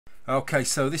Okay,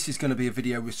 so this is going to be a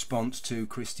video response to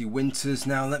Kristi Winters.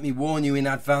 Now, let me warn you in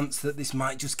advance that this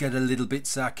might just get a little bit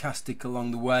sarcastic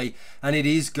along the way, and it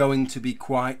is going to be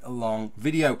quite a long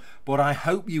video, but I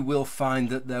hope you will find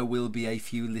that there will be a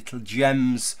few little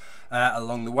gems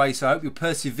along the way. So I hope you'll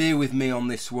persevere with me on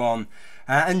this one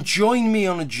and join me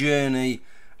on a journey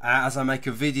as I make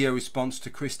a video response to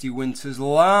Kristi Winters,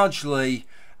 largely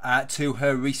to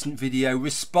her recent video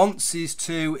responses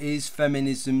to Is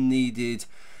Feminism Needed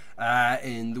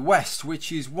in the West,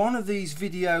 which is one of these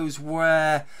videos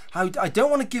where I don't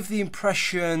want to give the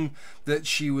impression that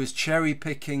she was cherry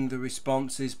picking the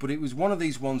responses, but it was one of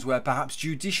these ones where perhaps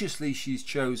judiciously she's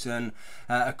chosen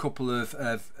a couple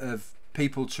of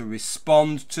people to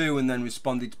respond to and then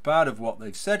responded to part of what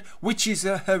they've said, which is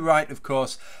her right, of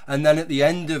course, and then at the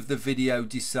end of the video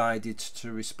decided to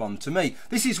respond to me.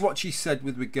 This is what she said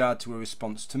with regard to a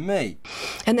response to me.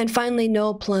 And then finally,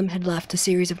 Noel Plum had left a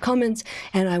series of comments,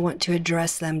 and I want to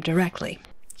address them directly.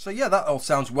 So yeah, that all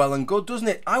sounds well and good, doesn't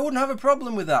it? I wouldn't have a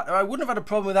problem with that. I wouldn't have had a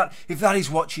problem with that if that is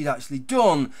what she'd actually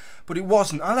done, but it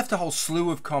wasn't. I left a whole slew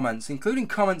of comments, including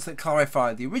comments that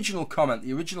clarified the original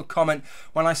comment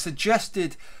when I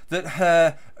suggested that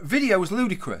her video was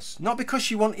ludicrous, not because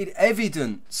she wanted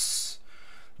evidence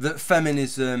that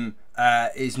feminism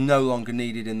is no longer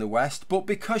needed in the West, but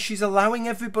because she's allowing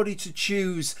everybody to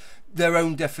choose their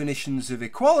own definitions of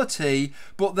equality,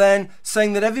 but then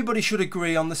saying that everybody should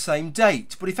agree on the same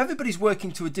date. But if everybody's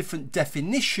working to a different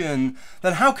definition,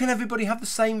 then how can everybody have the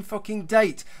same fucking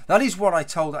date? That is what I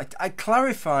told. I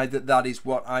clarified that that is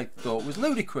what I thought was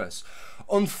ludicrous.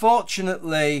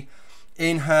 Unfortunately,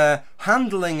 in her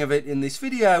handling of it in this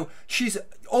video,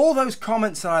 all those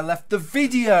comments that I left, the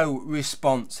video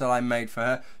response that I made for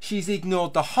her, she's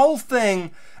ignored the whole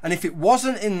thing, and if it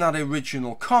wasn't in that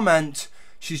original comment,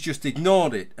 she's just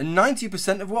ignored it. And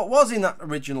 90% of what was in that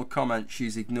original comment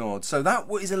she's ignored. So that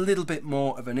is a little bit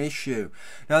more of an issue.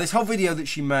 Now, this whole video that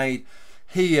she made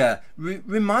here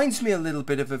reminds me a little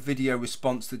bit of a video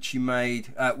response that she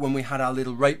made when we had our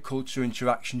little rape culture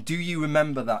interaction. Do you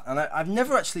remember that? And I've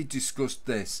never actually discussed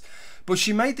this, but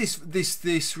she made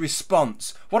this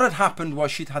response. What had happened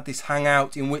was she'd had this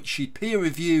hangout in which she'd peer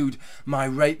reviewed my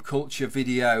rape culture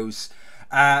videos,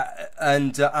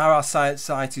 and our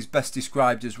site is best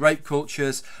described as rape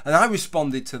cultures, and I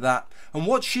responded to that. And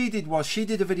what she did was she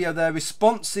did a video there,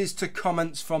 responses to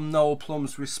comments from Noel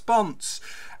Plum's response,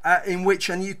 in which,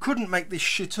 and you couldn't make this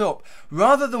shit up,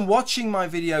 rather than watching my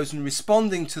videos and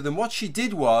responding to them, what she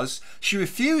did was she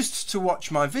refused to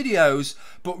watch my videos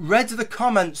but read the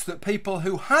comments that people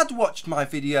who had watched my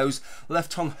videos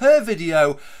left on her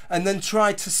video, and then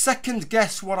tried to second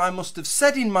guess what I must have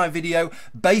said in my video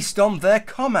based on their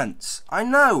comments. I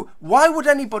know, why would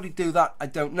anybody do that? I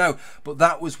don't know, but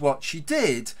that was what she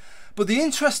did. But the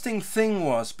interesting thing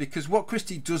was, because what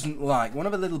Kristi doesn't like, one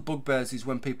of her little bugbears is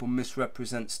when people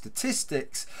misrepresent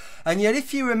statistics, and yet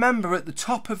if you remember at the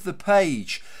top of the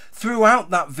page throughout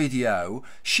that video,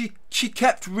 she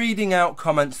kept reading out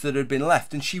comments that had been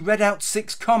left, and she read out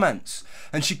 6 comments,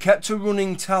 and she kept a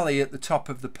running tally at the top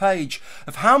of the page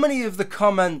of how many of the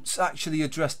comments actually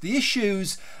addressed the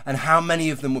issues and how many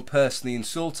of them were personally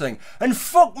insulting. And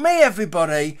fuck me,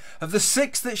 everybody, of the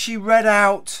 6 that she read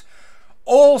out,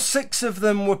 all 6 of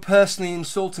them were personally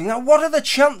insulting. Now, what are the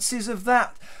chances of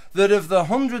that? That of the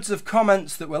hundreds of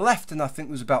comments that were left, and I think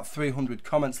there was about 300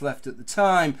 comments left at the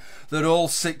time, that all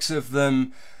 6 of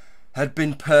them had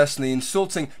been personally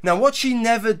insulting. Now, what she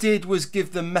never did was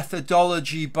give the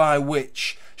methodology by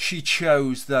which she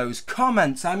chose those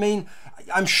comments. I mean,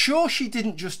 I'm sure she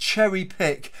didn't just cherry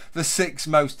pick the 6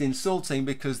 most insulting,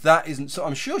 because that isn't so.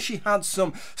 I'm sure she had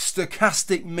some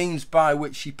stochastic means by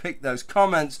which she picked those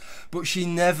comments, but she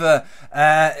never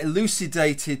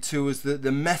elucidated to us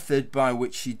the method by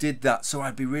which she did that. So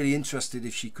I'd be really interested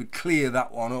if she could clear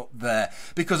that one up there,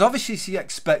 because obviously she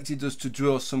expected us to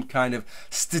draw some kind of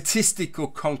statistical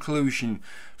conclusion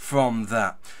from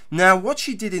that. Now, what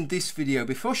she did in this video,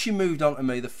 before she moved on to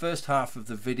me, the first half of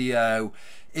the video,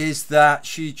 is that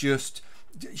she just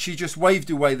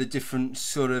waved away the different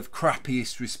sort of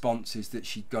crappiest responses that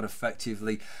she'd got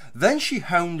effectively. Then she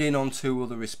honed in on 2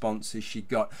 other responses she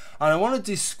got, and I want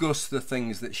to discuss the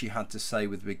things that she had to say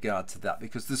with regard to that,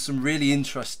 because there's some really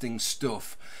interesting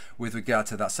stuff with regard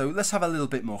to that. So let's have a little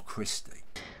bit more Kristi.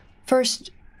 First,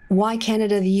 why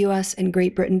Canada, the US, and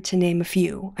Great Britain, to name a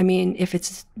few? I mean,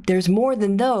 if there's more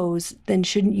than those, then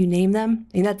shouldn't you name them?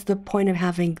 I mean, that's the point of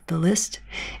having the list.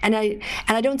 And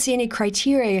I don't see any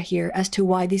criteria here as to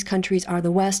why these countries are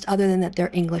the West, other than that they're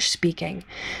English speaking.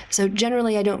 So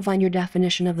generally, I don't find your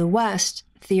definition of the West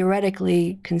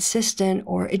theoretically consistent,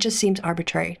 or it just seems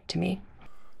arbitrary to me.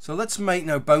 So let's make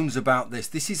no bones about this.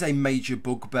 This is a major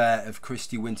bugbear of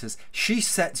Kristi Winters. She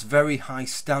sets very high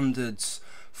standards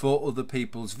for other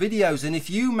people's videos, and if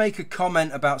you make a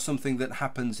comment about something that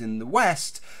happens in the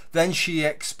West, then she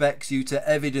expects you to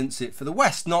evidence it for the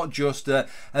West, not just a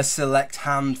select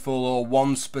handful or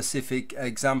one specific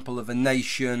example of a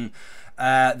nation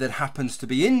that happens to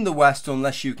be in the West,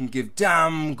 unless you can give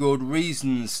damn good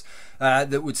reasons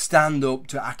that would stand up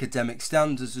to academic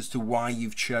standards as to why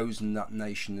you've chosen that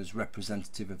nation as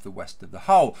representative of the West of the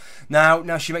whole.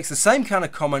 Now she makes the same kind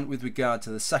of comment with regard to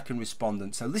the second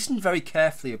respondent, so listen very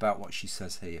carefully about what she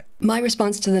says here. My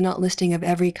response to the not listing of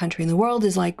every country in the world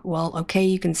is like, well, okay,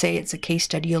 you can say it's a case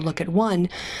study, you'll look at one,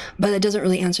 but it doesn't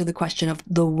really answer the question of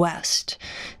the West.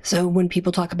 So when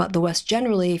people talk about the West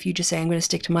generally, if you just say, I'm going to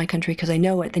stick to my country because I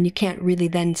know it, then you can't really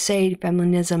then say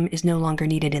feminism is no longer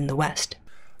needed in the West.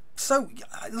 So,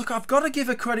 look, I've got to give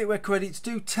her credit where credit's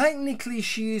due. Technically,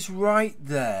 she is right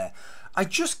there. I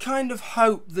just kind of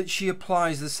hope that she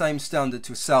applies the same standard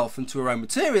to herself and to her own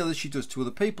material as she does to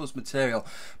other people's material.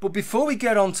 But before we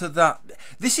get on to that,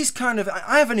 this is kind of,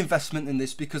 I have an investment in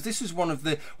this because this was one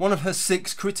of her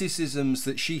 6 criticisms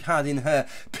that she had in her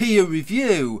peer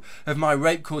review of my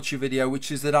rape culture video,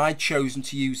 which is that I'd chosen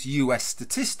to use US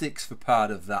statistics for part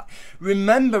of that.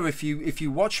 Remember, if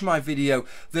you watch my video,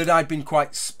 that I'd been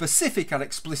quite specific. I'd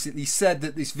explicitly said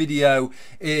that this video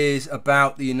is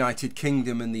about the United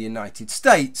Kingdom and the United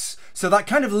States, so that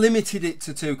kind of limited it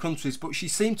to 2 countries, but she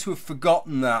seemed to have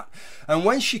forgotten that. And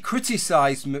when she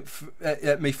criticised me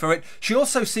for it, she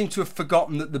also seemed to have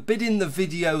forgotten that the bit in the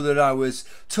video that I was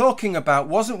talking about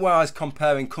wasn't where I was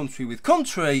comparing country with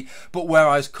country, but where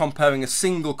I was comparing a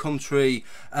single country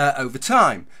over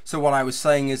time. So what I was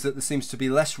saying is that there seems to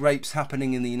be less rapes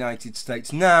happening in the United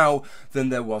States now than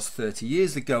there was 30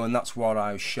 years ago, and that's what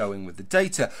I was showing with the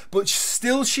data. But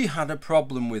still, she had a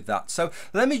problem with that. So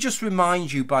let me just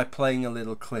remind you by playing a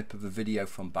little clip of a video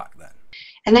from back then.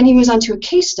 And then he moves on to a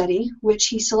case study, which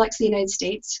he selects the United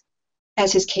States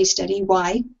as his case study.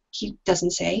 Why? He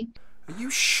doesn't say. Are you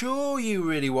sure you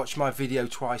really watched my video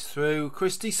twice through,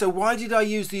 Kristi? So why did I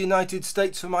use the United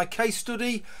States for my case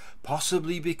study?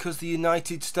 Possibly because the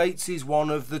United States is one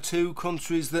of the 2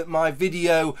 countries that my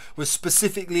video was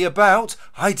specifically about.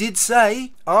 I did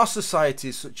say, are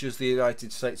societies such as the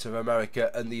United States of America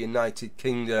and the United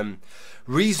Kingdom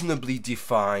reasonably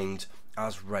defined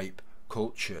as rape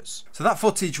cultures? So that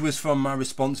footage was from my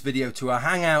response video to her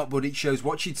hangout, but it shows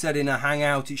what she'd said in her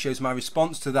hangout, it shows my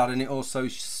response to that, and it also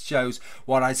shows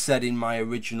what I said in my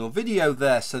original video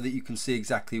there, so that you can see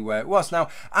exactly where it was. Now,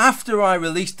 after I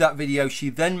released that video, she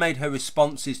then made her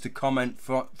responses to comment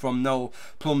from Noel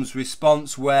Plum's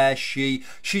response, where she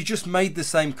just made the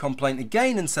same complaint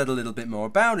again and said a little bit more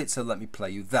about it, so let me play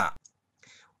you that.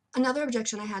 Another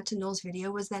objection I had to Noel's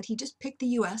video was that he just picked the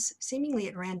US, seemingly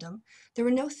at random. There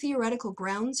were no theoretical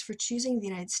grounds for choosing the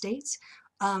United States.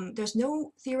 There's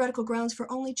no theoretical grounds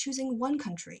for only choosing one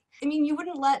country. I mean, you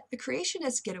wouldn't let the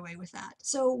creationists get away with that.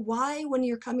 So why, when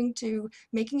you're coming to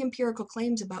making empirical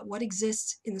claims about what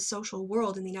exists in the social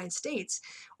world in the United States,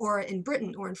 or in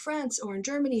Britain, or in France, or in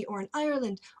Germany, or in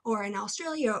Ireland, or in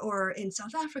Australia, or in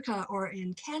South Africa, or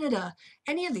in Canada,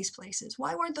 any of these places,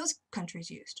 why weren't those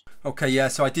countries used? Okay, yeah,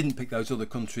 so I didn't pick those other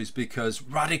countries because,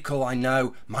 radical, I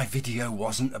know, my video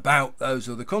wasn't about those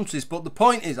other countries. But the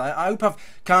point is, I hope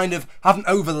haven't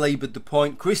over-laboured the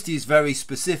point. Kristi is very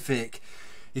specific.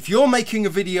 If you're making a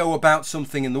video about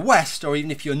something in the West, or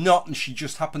even if you're not and she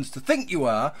just happens to think you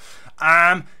are,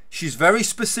 she's very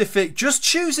specific. Just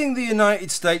choosing the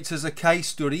United States as a case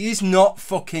study is not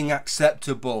fucking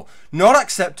acceptable. Not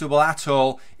acceptable at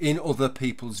all in other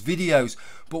people's videos.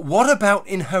 But what about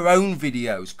in her own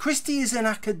videos? Kristi is an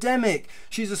academic.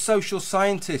 She's a social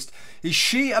scientist. Is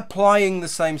she applying the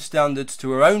same standards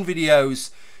to her own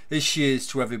videos as she is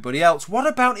to everybody else? What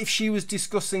about if she was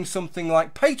discussing something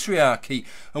like patriarchy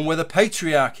and whether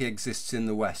patriarchy exists in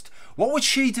the West? What would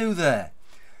she do there?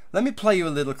 Let me play you a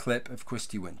little clip of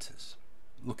Kristi Winters.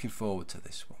 Looking forward to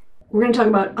this one. We're going to talk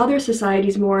about other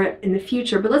societies more in the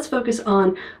future, but let's focus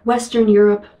on Western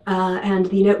Europe and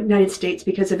the United States,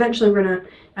 because eventually we're going to,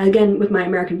 again, with my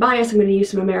American bias, I'm going to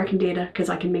use some American data because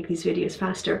I can make these videos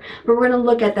faster. But we're going to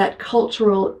look at that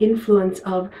cultural influence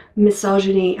of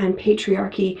misogyny and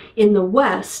patriarchy in the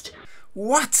West.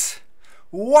 What?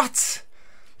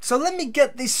 So let me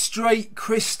get this straight,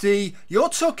 Kristi. You're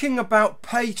talking about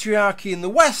patriarchy in the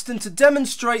West, and to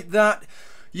demonstrate that,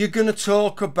 you're going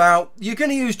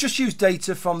to just use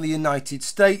data from the United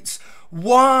States.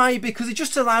 Why? Because it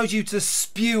just allows you to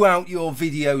spew out your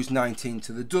videos 19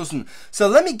 to the dozen. So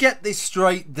let me get this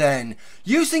straight then.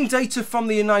 Using data from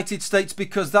the United States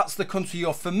because that's the country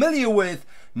you're familiar with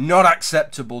not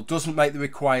acceptable, doesn't make the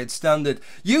required standard.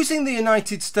 Using the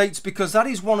United States because that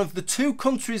is one of the 2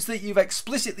 countries that you've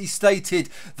explicitly stated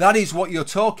that is what you're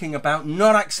talking about,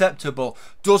 not acceptable,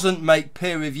 doesn't make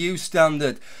peer review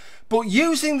standard. But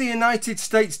using the United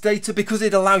States data because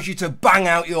it allows you to bang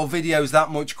out your videos that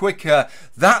much quicker,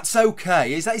 that's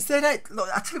okay. Is that look,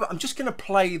 I tell you what, I'm just going to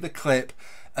play the clip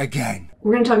again.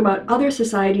 We're going to talk about other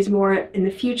societies more in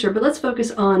the future, but let's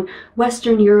focus on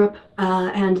Western Europe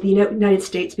and the United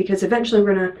States, because eventually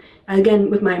we're going to, again,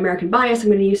 with my American bias, I'm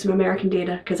going to use some American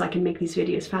data because I can make these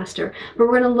videos faster. But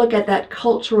we're going to look at that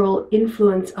cultural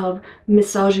influence of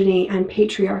misogyny and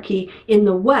patriarchy in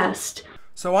the West.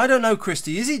 So I don't know,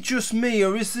 Kristi, is it just me,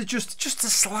 or is there just the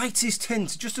slightest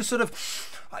hint, just a sort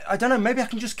of, I don't know, maybe I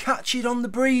can just catch it on the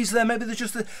breeze there. Maybe there's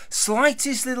just the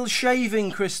slightest little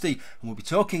shaving, Kristi. And we'll be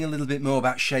talking a little bit more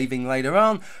about shaving later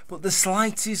on, but the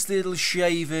slightest little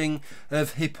shaving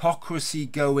of hypocrisy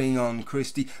going on,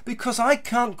 Kristi, because I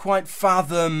can't quite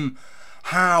fathom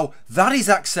how that is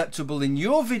acceptable in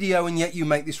your video, and yet you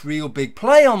make this real big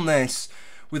play on this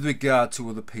with regard to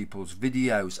other people's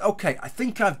videos. Okay, I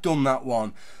think I've done that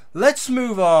one. Let's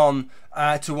move on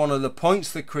to one of the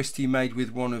points that Kristi made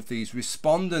with one of these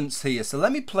respondents here. So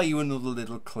let me play you another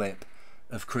little clip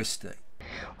of Kristi.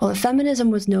 Well, if feminism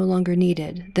was no longer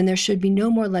needed, then there should be no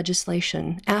more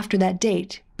legislation after that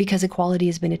date because equality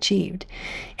has been achieved.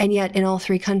 And yet in all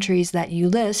 3 countries that you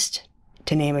list,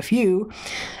 to name a few,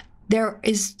 there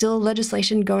is still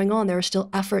legislation going on. There are still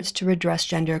efforts to redress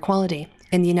gender equality.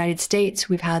 In the United States,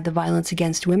 we've had the Violence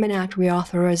Against Women Act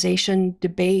reauthorization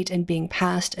debate and being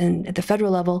passed and at the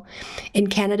federal level. In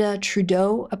Canada,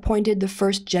 Trudeau appointed the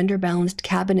first gender-balanced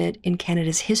cabinet in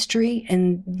Canada's history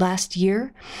in last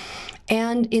year.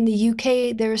 And in the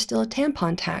UK, there is still a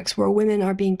tampon tax where women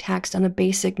are being taxed on a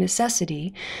basic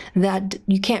necessity that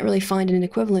you can't really find an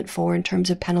equivalent for in terms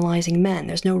of penalizing men.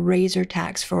 There's no razor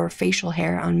tax for facial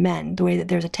hair on men, the way that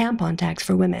there's a tampon tax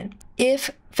for women.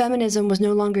 If feminism was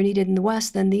no longer needed in the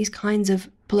West, then these kinds of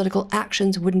political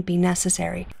actions wouldn't be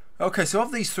necessary. Okay, so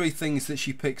of these 3 things that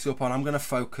she picks up on, I'm going to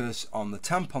focus on the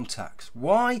tampon tax.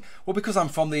 Why? Well, because I'm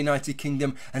from the United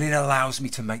Kingdom and it allows me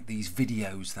to make these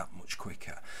videos that much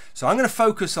quicker. So I'm going to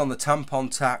focus on the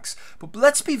tampon tax, but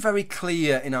let's be very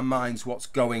clear in our minds what's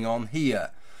going on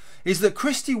here. Is that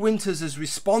Kristi Winters has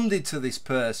responded to this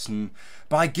person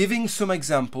by giving some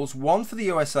examples, one for the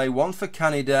USA, one for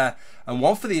Canada, and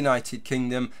one for the United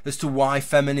Kingdom, as to why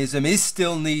feminism is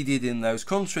still needed in those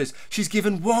countries. She's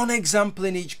given one example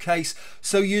in each case,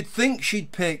 so you'd think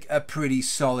she'd pick a pretty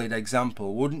solid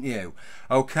example, wouldn't you?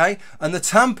 Okay, and the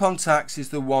tampon tax is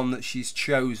the one that she's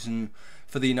chosen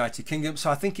for the United Kingdom, so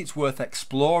I think it's worth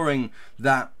exploring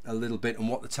that a little bit and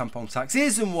what the tampon tax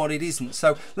is and what it isn't.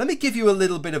 So let me give you a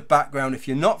little bit of background if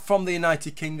you're not from the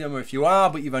United Kingdom, or if you are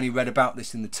but you've only read about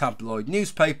this in the tabloid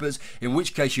newspapers, in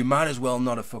which case you might as well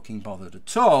not have fucking bothered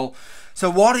at all. So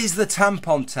what is the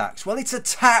tampon tax? Well, it's a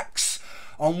tax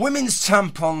on women's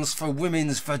tampons for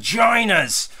women's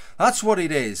vaginas. That's what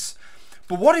it is.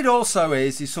 But what it also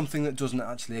is something that doesn't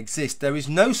actually exist. There is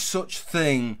no such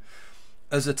thing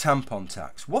as a tampon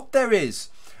tax. What there is,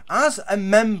 as a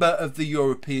member of the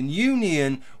European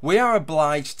Union, we are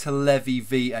obliged to levy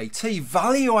VAT,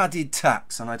 value added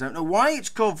tax. And I don't know why it's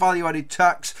called value added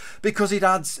tax, because it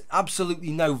adds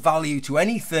absolutely no value to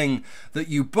anything that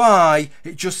you buy.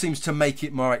 It just seems to make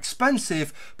it more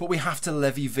expensive, but we have to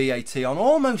levy VAT on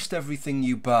almost everything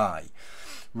you buy.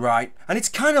 Right, and it's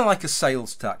kind of like a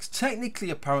sales tax. Technically,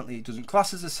 apparently, it doesn't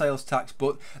class as a sales tax,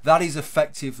 but that is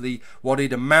effectively what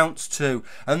it amounts to.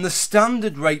 And the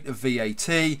standard rate of VAT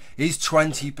is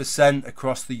 20%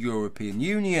 across the European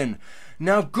Union.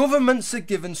 Now, governments are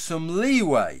given some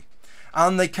leeway,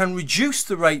 and they can reduce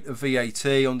the rate of VAT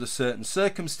under certain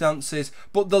circumstances,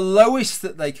 but the lowest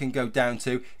that they can go down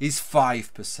to is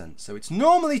 5%. So it's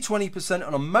normally 20%,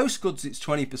 and on most goods it's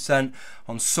 20%,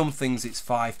 on some things it's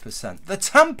 5%. The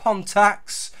tampon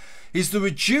tax is the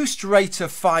reduced rate of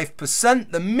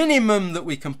 5%, the minimum that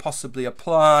we can possibly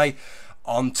apply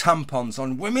on tampons,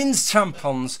 on women's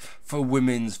tampons for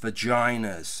women's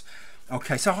vaginas.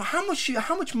 Okay, so how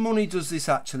much money does this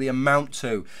actually amount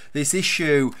to, this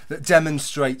issue that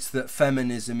demonstrates that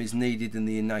feminism is needed in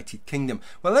the United Kingdom?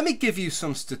 Well, let me give you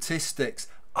some statistics.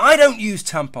 I don't use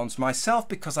tampons myself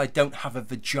because I don't have a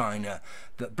vagina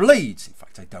that bleeds. In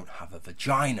fact, I don't have a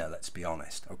vagina, let's be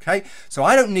honest, okay? So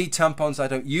I don't need tampons, I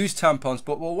don't use tampons,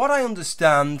 but well, what I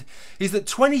understand is that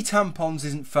 20 tampons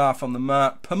isn't far from the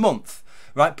mark per month.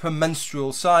 right, per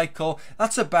menstrual cycle.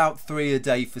 That's about 3 a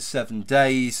day for 7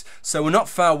 days. So we're not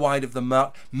far wide of the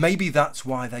mark. Maybe that's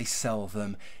why they sell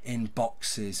them in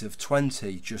boxes of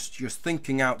 20. Just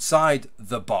thinking outside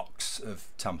the box of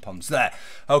tampons there.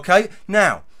 Okay,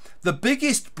 now the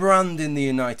biggest brand in the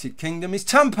United Kingdom is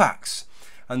Tampax.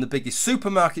 And the biggest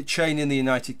supermarket chain in the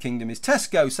United Kingdom is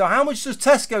Tesco. So how much does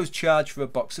Tesco's charge for a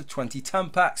box of 20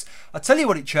 Tampax? I'll tell you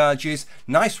what it charges.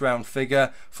 Nice round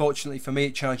figure. Fortunately for me,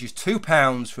 it charges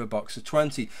 £2 for a box of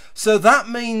 20. So that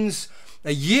means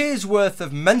a year's worth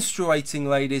of menstruating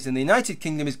ladies in the United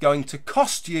Kingdom is going to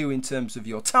cost you, in terms of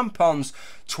your tampons,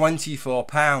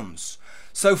 £24.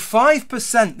 So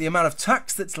 5%, the amount of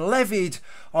tax that's levied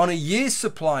on a year's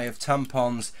supply of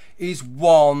tampons, is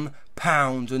 £1.20.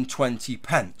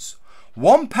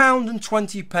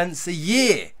 £1.20 a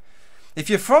year. If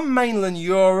you're from mainland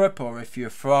Europe, or if you're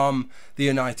from the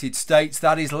United States,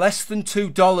 that is less than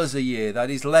 $2 a year. That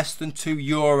is less than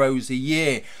 €2 a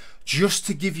year. Just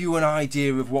to give you an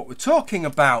idea of what we're talking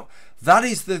about, that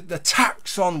is the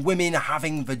tax on women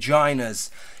having vaginas.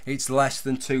 It's less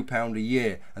than £2 a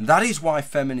year. And that is why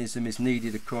feminism is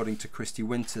needed, according to Kristi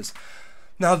Winters.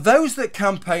 Now, those that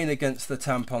campaign against the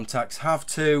tampon tax have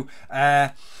two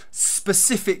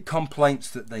specific complaints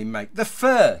that they make. The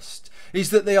first is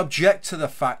that they object to the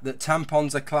fact that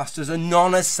tampons are classed as a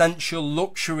non-essential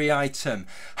luxury item.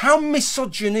 How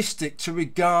misogynistic to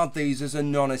regard these as a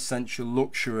non-essential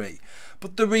luxury.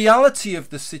 But the reality of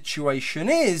the situation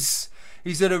is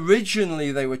that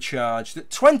originally they were charged at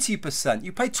 20%.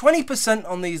 You pay 20%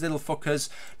 on these little fuckers,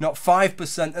 not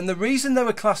 5%. And the reason they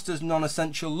were classed as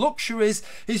non-essential luxuries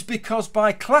is because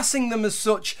by classing them as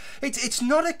such, it's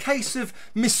not a case of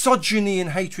misogyny and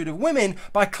hatred of women.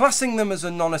 By classing them as a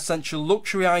non-essential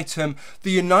luxury item, the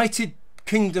United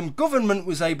Kingdom government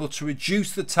was able to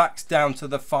reduce the tax down to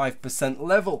the 5%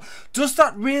 level. Does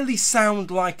that really sound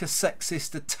like a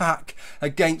sexist attack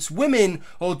against women,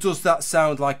 or does that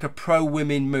sound like a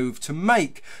pro-women move to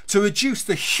make, to reduce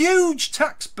the huge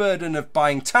tax burden of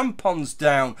buying tampons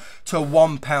down to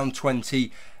 £1.20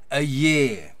 a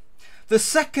year? The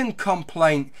second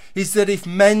complaint is that if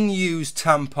men use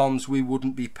tampons, we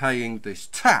wouldn't be paying this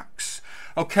tax.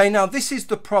 Okay, now this is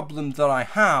the problem that I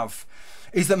have,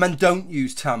 is that men don't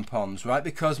use tampons, right?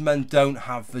 Because men don't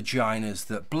have vaginas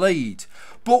that bleed.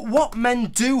 But what men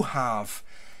do have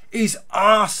is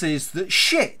arses that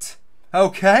shit,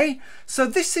 okay? So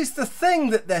this is the thing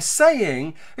that they're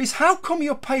saying, is how come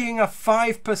you're paying a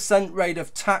 5% rate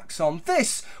of tax on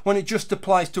this when it just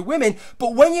applies to women,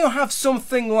 but when you have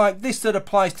something like this that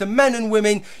applies to men and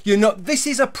women, you're not, this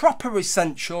is a proper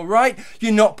essential, right?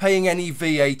 You're not paying any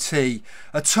VAT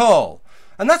at all.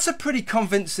 And that's a pretty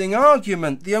convincing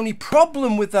argument. The only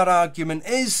problem with that argument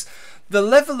is the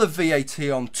level of VAT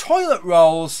on toilet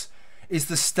rolls is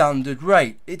the standard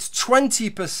rate. It's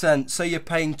 20%, so you're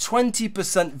paying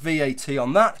 20% VAT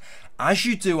on that, as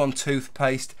you do on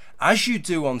toothpaste, as you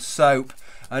do on soap,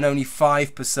 and only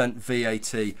 5%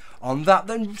 VAT on that.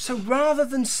 Then, so rather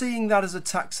than seeing that as a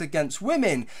tax against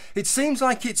women, it seems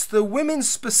like it's the women's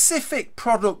specific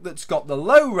product that's got the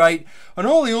low rate, and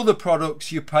all the other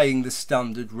products you're paying the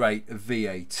standard rate of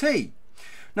VAT.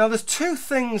 Now, there's two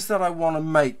things that I want to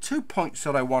make, 2 points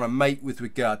that I want to make with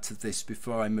regard to this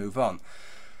before I move on.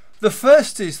 The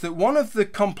first is that one of the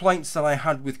complaints that I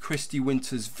had with Kristi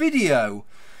Winters' video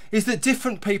is that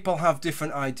different people have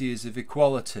different ideas of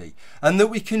equality, and that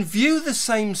we can view the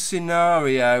same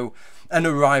scenario and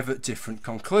arrive at different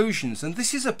conclusions. And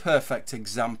this is a perfect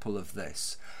example of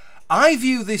this. I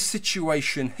view this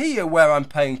situation here where I'm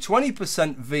paying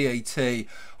 20% VAT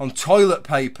on toilet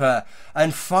paper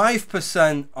and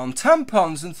 5% on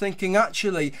tampons, and thinking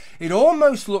actually it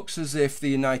almost looks as if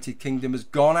the United Kingdom has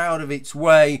gone out of its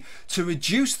way to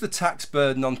reduce the tax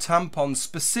burden on tampons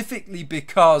specifically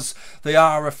because they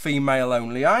are a female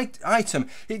only item.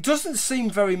 It doesn't seem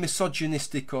very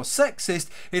misogynistic or sexist.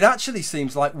 It actually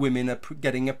seems like women are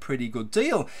getting a pretty good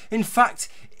deal. In fact,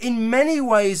 in many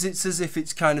ways it's as if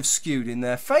it's kind of skewed in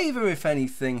their favour, if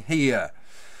anything, here.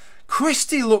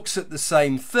 Kristi looks at the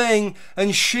same thing,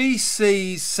 and she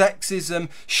sees sexism,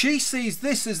 she sees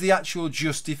this as the actual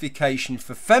justification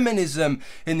for feminism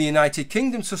in the United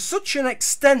Kingdom, to such an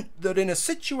extent that in a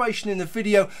situation in the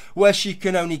video where she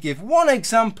can only give one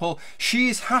example, she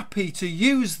is happy to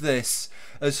use this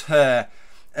as her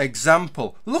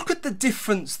example. Look at the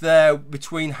difference there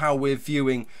between how we're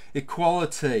viewing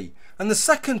equality. And the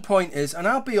second point is, and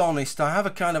I'll be honest, I have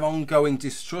a kind of ongoing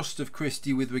distrust of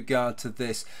Kristi with regard to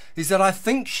this, is that I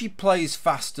think she plays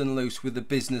fast and loose with the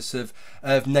business of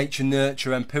nature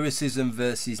nurture, empiricism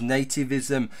versus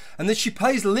nativism, and that she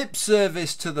pays lip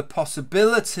service to the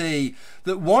possibility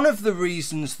that one of the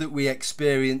reasons that we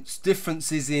experience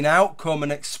differences in outcome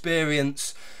and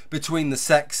experience between the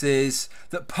sexes,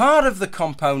 that part of the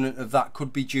component of that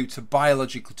could be due to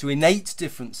biological, to innate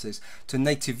differences, to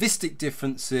nativistic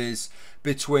differences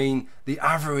between the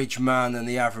average man and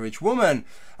the average woman.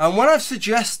 And when I've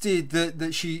suggested that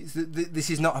this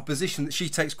is not a position, that she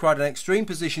takes quite an extreme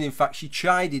position, in fact she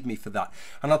chided me for that,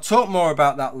 and I'll talk more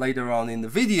about that later on in the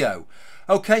video.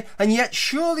 Okay, and yet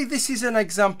surely this is an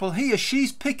example here.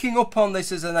 She's picking up on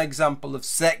this as an example of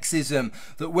sexism,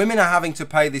 that women are having to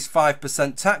pay this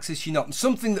 5% tax, is she not? And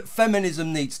something that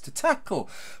feminism needs to tackle.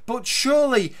 But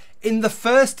surely, in the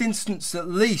first instance at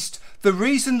least, the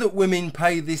reason that women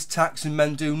pay this tax and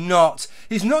men do not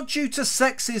is not due to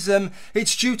sexism,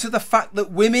 it's due to the fact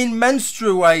that women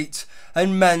menstruate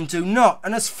and men do not.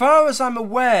 And as far as I'm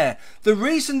aware, the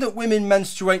reason that women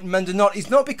menstruate and men do not is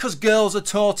not because girls are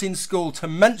taught in school to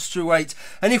menstruate,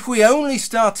 and if we only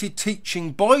started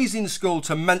teaching boys in school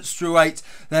to menstruate,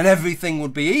 then everything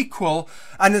would be equal.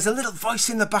 And there's a little voice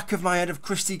in the back of my head of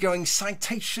Kristi going,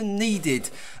 citation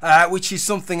needed, which is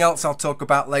something else I'll talk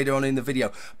about later on in the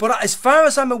video. But as far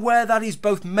as I'm aware, that is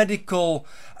both medical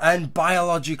and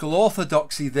biological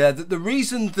orthodoxy there, that the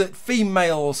reason that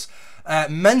females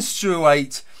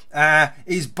menstruate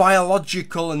is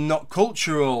biological and not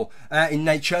cultural in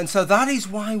nature, and so that is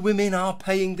why women are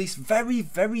paying this very,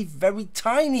 very, very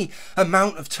tiny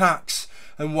amount of tax,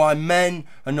 and why men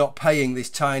are not paying this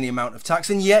tiny amount of tax.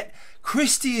 And yet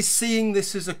Kristi is seeing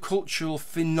this as a cultural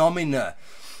phenomena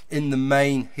in the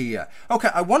main here. Okay,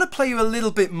 I want to play you a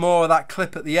little bit more of that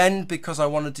clip at the end, because I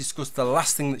want to discuss the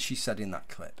last thing that she said in that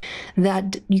clip.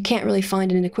 That you can't really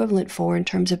find an equivalent for in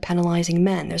terms of penalizing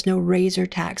men. There's no razor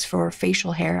tax for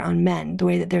facial hair on men, the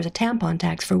way that there's a tampon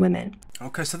tax for women.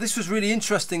 Okay, so this was really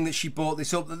interesting that she brought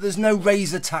this up, that there's no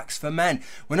razor tax for men.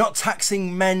 We're not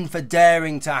taxing men for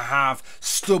daring to have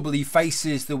stubbly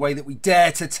faces the way that we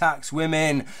dare to tax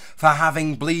women for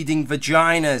having bleeding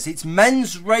vaginas. It's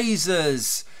men's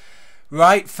razors,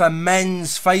 right, for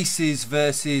men's faces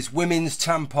versus women's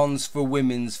tampons for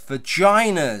women's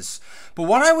vaginas. But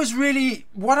what I was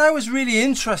really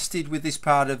interested with this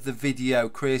part of the video,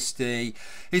 Kristi,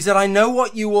 is that I know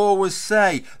what you always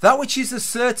say. That which is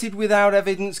asserted without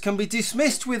evidence can be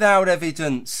dismissed without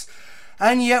evidence.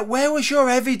 And yet, where was your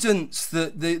evidence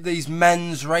that these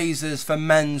men's razors for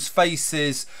men's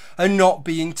faces are not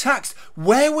being taxed?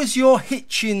 Where was your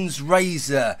Hitchens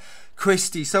razor,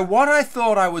 Kristi? So what I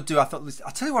thought I would do, I thought,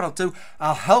 I'll tell you what I'll do.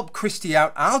 I'll help Kristi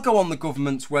out. I'll go on the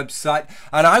government's website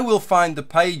and I will find the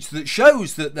page that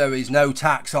shows that there is no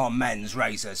tax on men's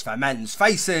razors for men's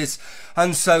faces.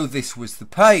 And so this was the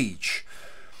page.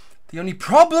 The only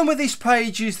problem with this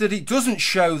page is that it doesn't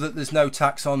show that there's no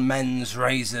tax on men's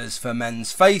razors for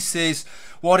men's faces.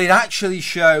 What it actually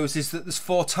shows is that there's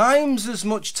 4 times as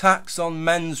much tax on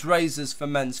men's razors for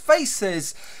men's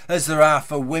faces as there are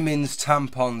for women's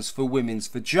tampons for women's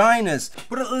vaginas.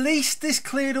 But at least this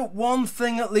cleared up one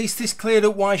thing. At least this cleared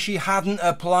up why she hadn't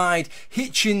applied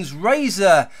Hitchens'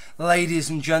 razor, ladies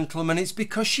and gentlemen. It's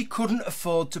because she couldn't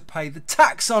afford to pay the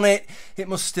tax on it. It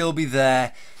must still be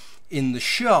there in the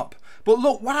shop. But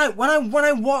look, when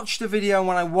I watched the video,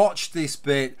 when I watched this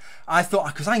bit, I thought,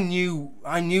 because I knew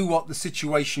what the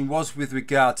situation was with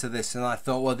regard to this, and I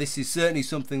thought, well, this is certainly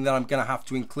something that I'm going to have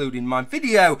to include in my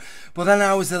video. But then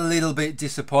I was a little bit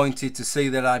disappointed to see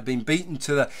that I'd been beaten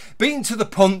to the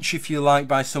punch, if you like,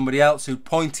 by somebody else who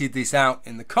pointed this out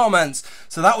in the comments.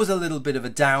 So that was a little bit of a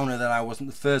downer that I wasn't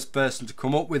the first person to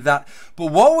come up with that.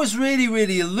 But what was really,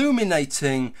 really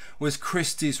illuminating was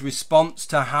Kristi's response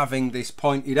to having this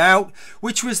pointed out,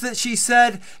 which was that she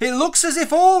said, it looks as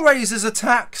if all razors are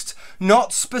taxed,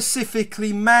 not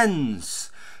specifically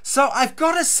men's. So I've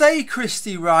got to say,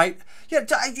 Kristi, right, yeah,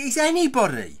 is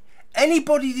anybody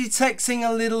detecting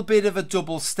a little bit of a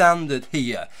double standard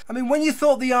here? I mean, when you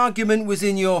thought the argument was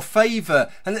in your favour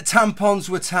and that tampons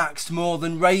were taxed more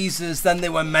than razors, then they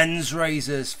were men's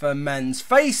razors for men's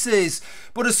faces.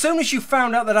 But as soon as you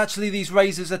found out that actually these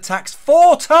razors are taxed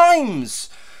 4 times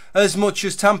as much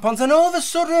as tampons, and all of a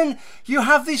sudden you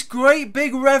have this great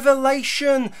big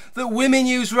revelation that women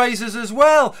use razors as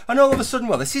well, and all of a sudden,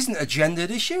 well, this isn't a gendered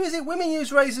issue, is it? Women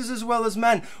use razors as well as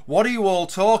men. What are you all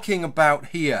talking about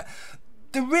here?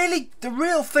 The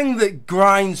real thing that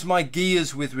grinds my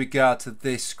gears with regard to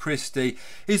this, Kristi,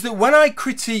 is that when I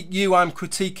critique you, I'm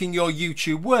critiquing your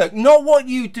YouTube work, not what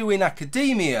you do in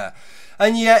academia.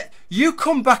 And yet you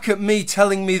come back at me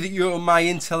telling me that you're my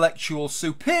intellectual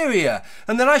superior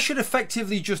and that I should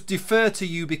effectively just defer to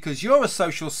you because you're a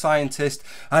social scientist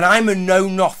and I'm a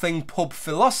know-nothing pub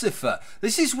philosopher.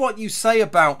 This is what you say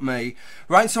about me,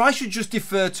 right? So I should just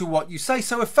defer to what you say.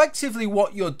 So effectively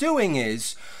what you're doing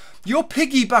is you're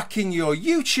piggybacking your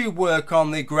YouTube work on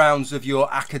the grounds of your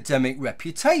academic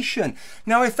reputation.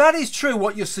 Now, if that is true,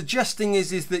 what you're suggesting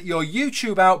is that your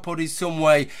YouTube output is some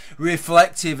way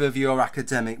reflective of your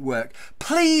academic work.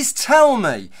 Please tell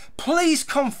me, please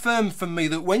confirm for me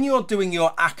that when you're doing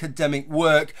your academic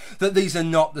work, that these are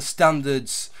not the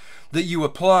standards that you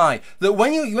apply, that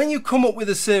when you come up with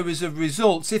a series of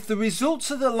results, if the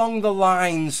results are along the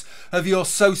lines of your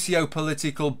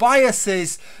socio-political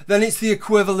biases, then it's the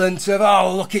equivalent of,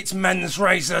 oh look, it's men's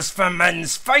razors for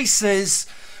men's faces.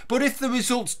 But if the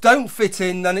results don't fit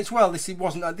in, then it's, well, this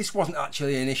wasn't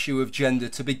actually an issue of gender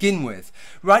to begin with,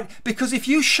 right? Because if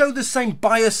you show the same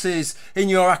biases in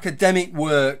your academic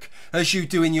work as you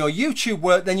do in your YouTube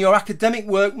work, then your academic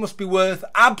work must be worth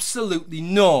absolutely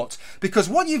naught, because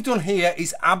what you've done here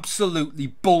is absolutely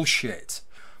bullshit.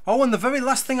 Oh, and the very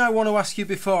last thing I want to ask you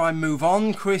before I move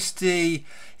on, Kristi,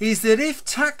 is that if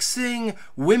taxing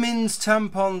women's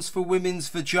tampons for women's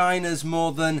vaginas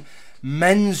more than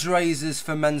men's razors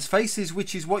for men's faces,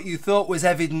 which is what you thought was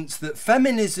evidence that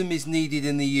feminism is needed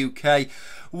in the UK,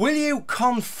 will you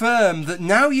confirm that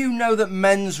now you know that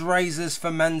men's razors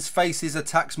for men's faces are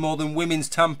taxed more than women's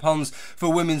tampons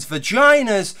for women's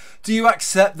vaginas? Do you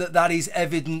accept that that is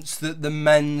evidence that the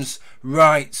men's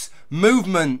rights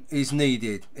movement is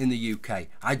needed in the UK?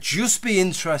 I'd just be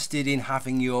interested in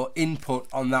having your input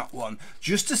on that one,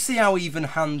 just to see how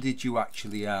even-handed you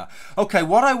actually are. Okay,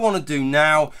 what I want to do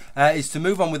now is to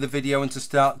move on with the video and to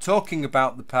start talking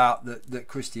about the part that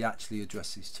Kristi actually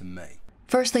addresses to me.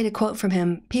 Firstly, to quote from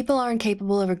him, people are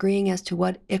incapable of agreeing as to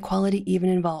what equality even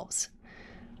involves.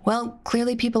 Well,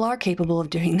 clearly people are capable of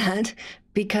doing that,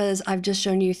 because I've just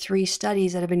shown you 3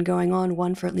 studies that have been going on,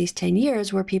 one for at least 10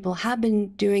 years, where people have been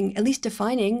doing, at least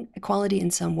defining equality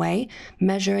in some way,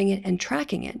 measuring it and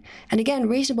tracking it. And again,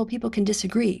 reasonable people can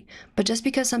disagree, but just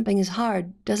because something is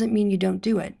hard doesn't mean you don't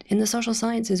do it. In the social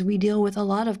sciences, we deal with a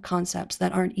lot of concepts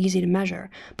that aren't easy to measure,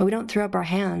 but we don't throw up our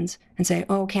hands and say,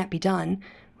 oh, it can't be done.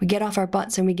 We get off our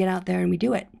butts and we get out there and we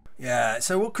do it. Yeah,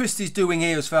 so what Kristi's doing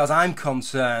here, as far as I'm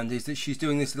concerned, is that she's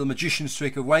doing this little magician's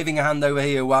trick of waving a hand over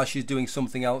here while she's doing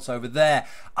something else over there.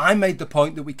 I made the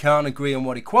point that we can't agree on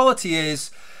what equality is,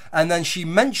 and then she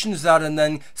mentions that and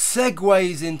then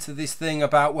segues into this thing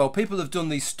about, well, people have done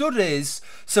these studies,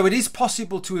 so it is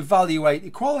possible to evaluate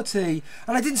equality.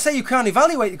 And I didn't say you can't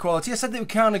evaluate equality, I said that we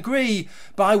can't agree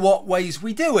by what ways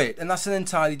we do it, and that's an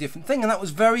entirely different thing. And that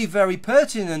was very, very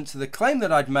pertinent to the claim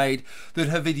that I'd made that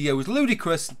her video was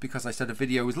ludicrous, because I said her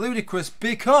video was ludicrous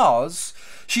because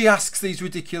she asks these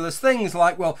ridiculous things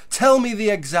like, well, tell me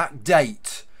the exact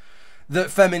date that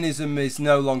feminism is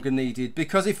no longer needed,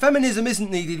 because if feminism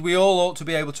isn't needed, we all ought to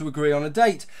be able to agree on a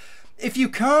date. If you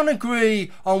can't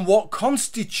agree on what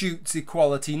constitutes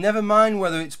equality, never mind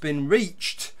whether it's been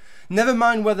reached, never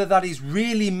mind whether that is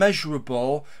really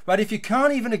measurable, right? If you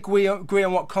can't even agree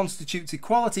on what constitutes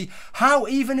equality, how,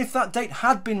 even if that date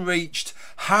had been reached,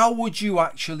 how would you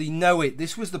actually know it?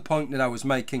 This was the point that I was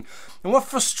making. And what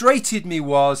frustrated me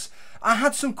was I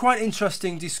had some quite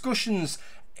interesting discussions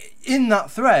in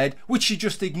that thread, which she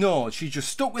just ignored. She just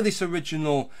stuck with this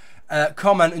original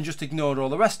comment and just ignored all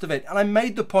the rest of it. And I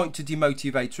made the point to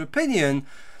demotivate her opinion.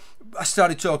 I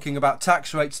started talking about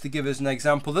tax rates to give us an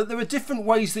example, that there are different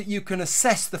ways that you can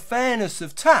assess the fairness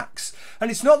of tax. And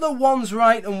it's not that one's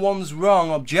right and one's wrong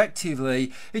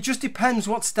objectively. It just depends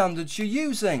what standards you're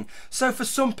using. So for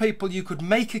some people, you could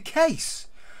make a case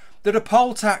that a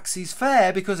poll tax is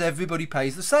fair because everybody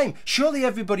pays the same. Surely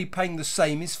everybody paying the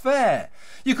same is fair.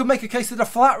 You could make a case that a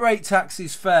flat rate tax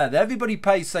is fair, that everybody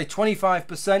pays, say,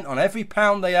 25% on every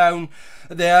pound they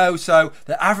owe, so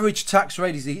the average tax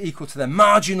rate is equal to their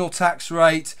marginal tax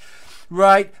rate.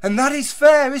 Right, and that is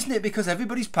fair, isn't it? Because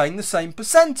everybody's paying the same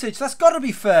percentage. That's got to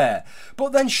be fair.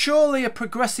 But then surely a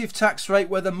progressive tax rate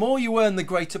where the more you earn, the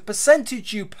greater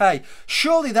percentage you pay.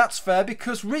 Surely that's fair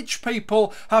because rich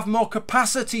people have more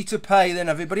capacity to pay than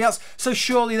everybody else. So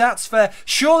surely that's fair.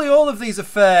 Surely all of these are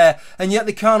fair, and yet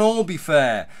they can't all be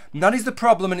fair. And that is the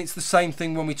problem, and it's the same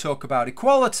thing when we talk about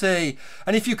equality.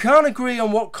 And if you can't agree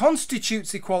on what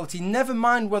constitutes equality, never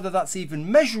mind whether that's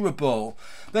even measurable,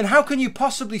 then how can you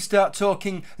possibly start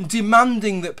talking and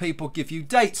demanding that people give you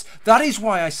dates? That is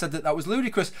why I said that that was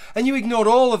ludicrous. And you ignored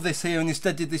all of this here and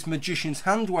instead did this magician's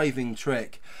hand-waving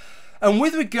trick. And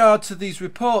with regard to these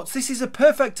reports, this is a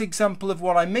perfect example of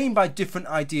what I mean by different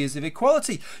ideas of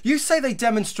equality. You say they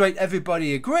demonstrate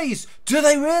everybody agrees. Do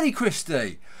they really,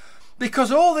 Kristi?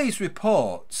 Because all these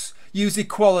reports use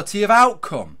equality of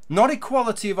outcome, not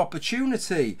equality of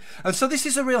opportunity. And so this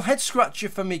is a real head scratcher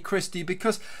for me, Kristi,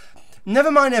 because never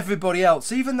mind everybody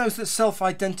else, even those that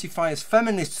self-identify as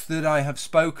feminists that I have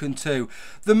spoken to,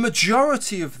 the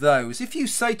majority of those, if you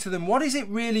say to them, what is it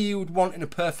really you would want in a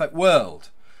perfect world?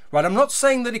 Right, I'm not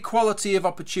saying that equality of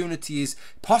opportunity is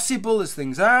possible as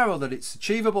things are, or that it's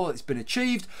achievable, it's been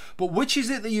achieved, but which is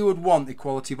it that you would want?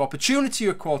 Equality of opportunity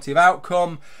or equality of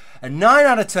outcome? And 9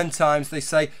 out of 10 times they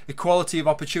say equality of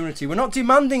opportunity. We're not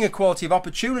demanding equality of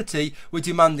opportunity, we're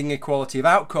demanding equality of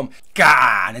outcome.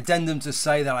 Gah! An addendum to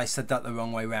say that I said that the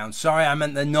wrong way round. Sorry, I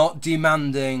meant they're not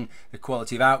demanding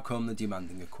equality of outcome, they're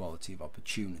demanding equality of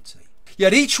opportunity.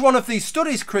 Yet each one of these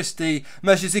studies, Kristi,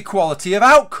 measures equality of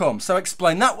outcome. So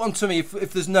explain that one to me if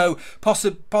there's no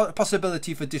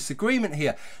possibility for disagreement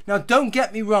here. Now, don't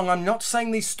get me wrong, I'm not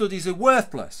saying these studies are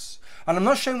worthless. And I'm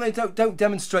not saying they don't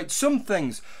demonstrate some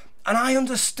things. And I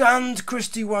understand,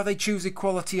 Kristi, why they choose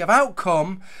equality of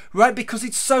outcome, right? Because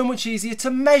it's so much easier to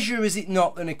measure, is it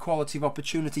not, than equality of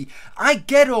opportunity. I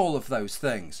get all of those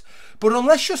things. But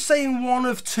unless you're saying one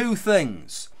of two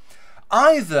things,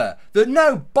 either that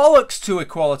no, bollocks to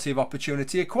equality of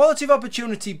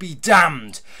opportunity be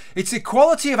damned. It's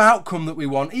equality of outcome that we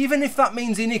want, even if that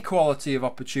means inequality of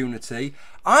opportunity.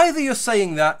 Either you're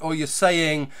saying that, or you're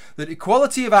saying that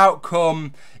equality of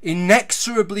outcome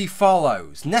inexorably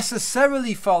follows,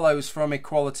 necessarily follows from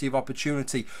equality of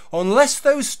opportunity. Unless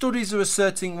those studies are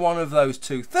asserting one of those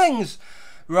two things,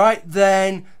 right,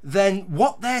 then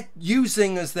what they're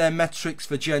using as their metrics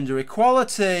for gender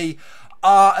equality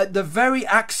are at the very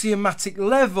axiomatic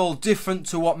level different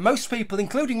to what most people,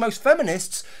 including most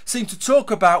feminists, seem to talk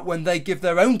about when they give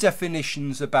their own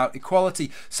definitions about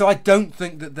equality. So I don't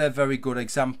think that they're very good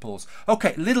examples.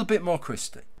 Okay, a little bit more,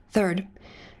 Kristi. Third,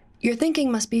 your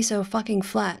thinking must be so fucking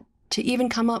flat to even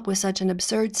come up with such an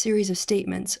absurd series of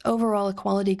statements. Overall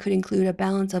equality could include a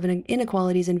balance of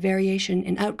inequalities and variation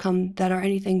in outcome that are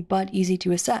anything but easy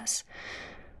to assess.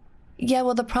 Yeah,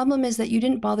 well, the problem is that you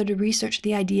didn't bother to research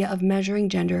the idea of measuring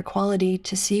gender equality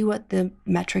to see what the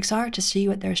metrics are, to see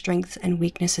what their strengths and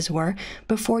weaknesses were,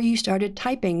 before you started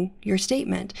typing your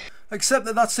statement. Except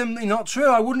that that's simply not true.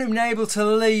 I wouldn't have been able to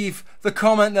leave the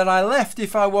comment that I left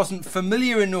if I wasn't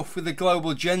familiar enough with the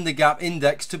Global Gender Gap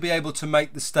Index to be able to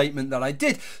make the statement that I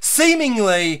did.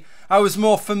 Seemingly, I was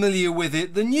more familiar with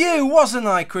it than you, wasn't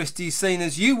I, Kristi, seeing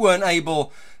as you weren't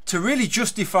able to really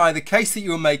justify the case that you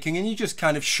were making, and you just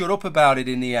kind of shut up about it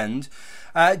in the end,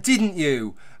 didn't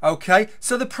you? Okay,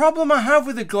 so the problem I have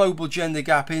with the Global Gender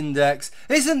Gap Index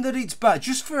isn't that it's bad.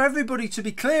 Just for everybody to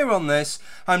be clear on this,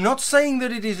 I'm not saying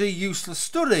that it is a useless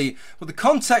study, but the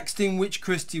context in which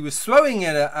Kristi was throwing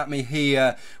it at me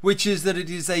here, which is that it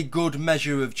is a good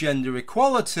measure of gender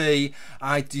equality,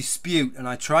 I dispute. And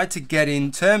I tried to get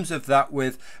in terms of that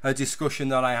with a discussion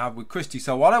that I had with Kristi.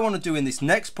 So what I want to do in this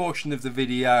next portion of the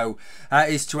video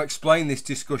is to explain this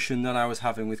discussion that I was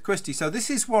having with Kristi. So this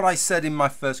is what I said in my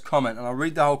first comment, and I'll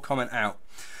read the whole comment out.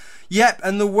 Yep,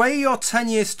 and the way your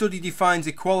 10-year study defines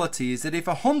equality is that if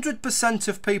 100%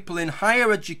 of people in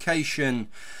higher education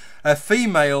are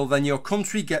female, then your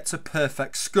country gets a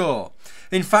perfect score.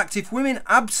 In fact, if women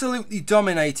absolutely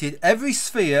dominated every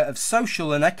sphere of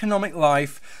social and economic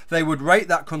life, they would rate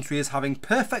that country as having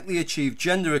perfectly achieved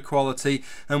gender equality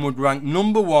and would rank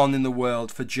 #1 in the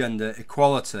world for gender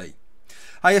equality.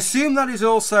 I assume that is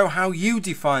also how you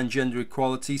define gender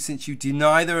equality, since you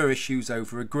deny there are issues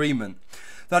over agreement.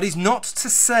 That is not to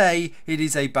say it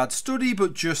is a bad study,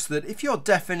 but just that if your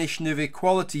definition of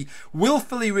equality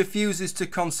willfully refuses to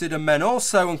consider men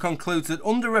also and concludes that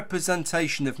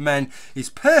underrepresentation of men is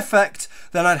perfect,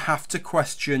 then I'd have to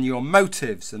question your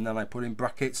motives. And then I put in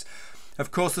brackets,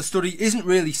 of course the study isn't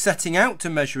really setting out to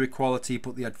measure equality,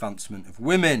 but the advancement of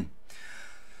women.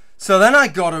 So then I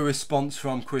got a response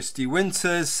from Kristi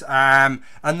Winters, and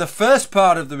the first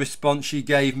part of the response she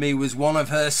gave me was one of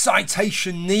her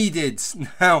citation neededs.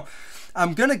 Now,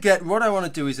 I'm going to get, what I want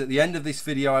to do is at the end of this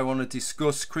video, I want to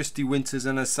discuss Kristi Winters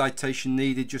and her citation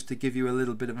needed, just to give you a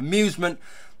little bit of amusement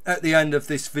at the end of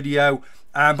this video.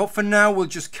 But for now, we'll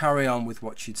just carry on with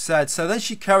what she'd said. So then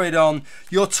she carried on,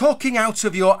 "You're talking out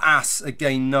of your ass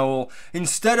again, Noel,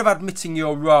 instead of admitting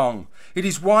you're wrong. It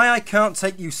is why I can't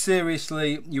take you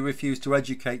seriously. You refuse to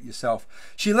educate yourself."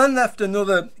 She then left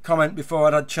another comment before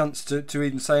I'd had a chance to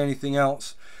even say anything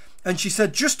else. And she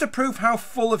said, "Just to prove how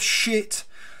full of shit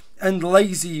and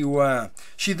lazy you are."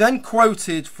 She then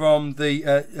quoted from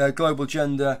the Global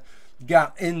Gender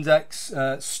Gap Index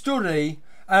study,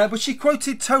 but she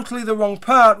quoted totally the wrong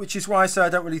part, which is why I say I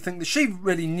don't really think that she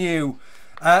really knew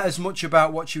as much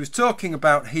about what she was talking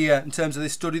about here in terms of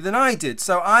this study than I did.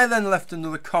 So I then left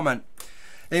another comment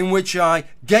in which I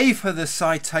gave her the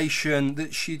citation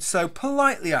that she'd so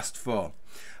politely asked for.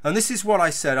 And this is what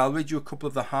I said. I'll read you a couple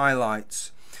of the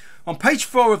highlights. On page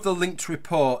 4 of the linked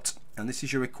report, and this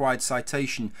is your required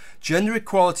citation, gender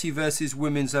equality versus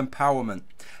women's empowerment.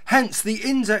 Hence, the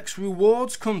index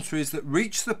rewards countries that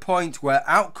reach the point where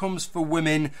outcomes for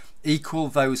women equal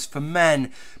those for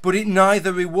men, but it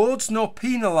neither rewards nor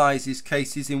penalises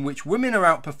cases in which women are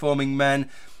outperforming men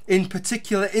in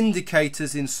particular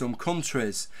indicators in some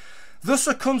countries. Thus,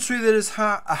 a country that has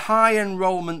a high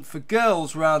enrolment for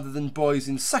girls rather than boys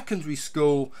in secondary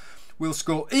school will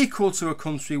score equal to a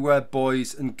country where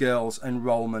boys and girls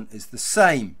enrolment is the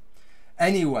same.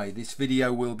 Anyway, this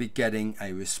video will be getting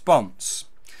a response.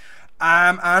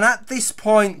 And at this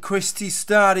point, Kristi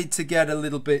started to get a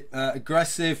little bit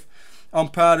aggressive on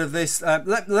part of this.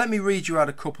 Let me read you out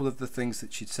a couple of the things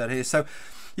that she'd said here. So,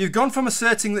 you've gone from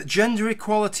asserting that gender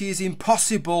equality is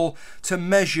impossible to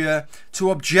measure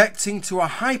to objecting to a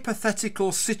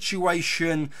hypothetical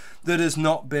situation that has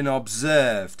not been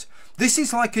observed. This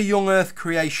is like a young earth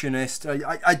creationist.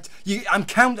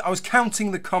 I was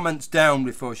counting the comments down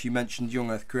before she mentioned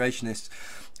young earth creationists.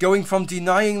 Going from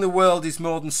denying the world is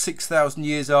more than 6,000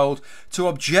 years old to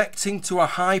objecting to a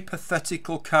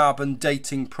hypothetical carbon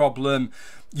dating problem.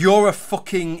 You're a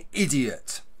fucking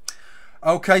idiot.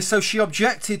 Okay, so she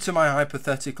objected to my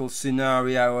hypothetical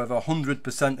scenario of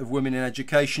 100% of women in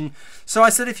education. So I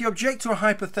said, if you object to a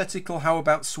hypothetical, how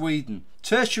about Sweden?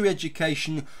 Tertiary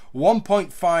education,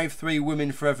 1.53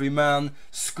 women for every man,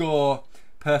 score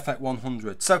perfect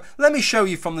 100. So let me show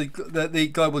you from the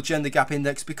Global Gender Gap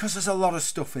Index, because there's a lot of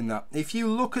stuff in that. If you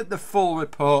look at the full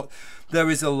report, there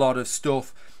is a lot of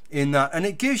stuff in that, and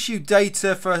it gives you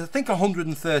data for I think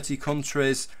 130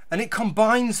 countries, and it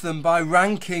combines them by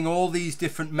ranking all these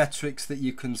different metrics that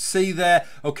you can see there.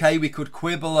 Okay, we could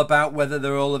quibble about whether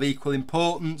they're all of equal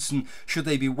importance and should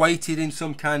they be weighted in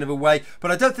some kind of a way, but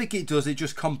I don't think it does. It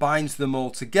just combines them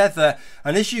all together,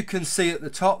 and as you can see at the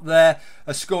top there,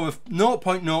 a score of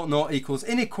 0.00 equals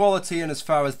inequality, and as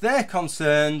far as they're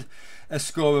concerned, a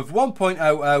score of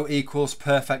 1.00 equals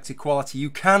perfect equality. You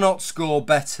cannot score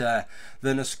better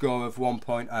than a score of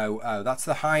 1.00. That's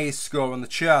the highest score on the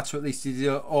chart, or at least in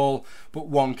all but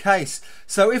one case.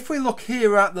 So if we look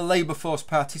here at the labour force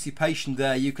participation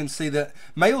there, you can see that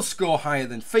males score higher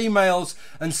than females,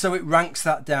 and so it ranks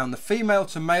that down. The female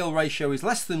to male ratio is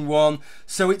less than 1,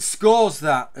 so it scores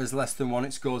that as less than 1.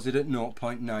 It scores it at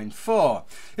 0.94.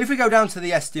 If we go down to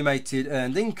the estimated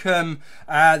earned income,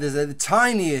 there's the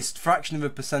tiniest fraction of a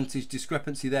percentage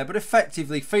discrepancy there, but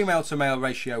effectively female to male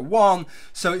ratio 1,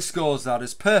 so it scores that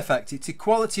as perfect. Its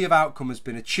equality of outcome has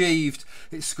been achieved,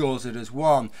 it scores it as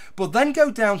 1. But then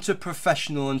go down to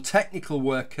professional and technical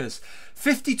workers.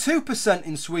 52%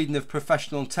 in Sweden of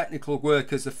professional and technical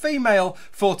workers are female,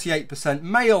 48%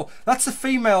 male. That's a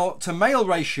female to male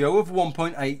ratio of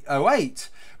 1.808.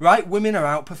 Right? Women are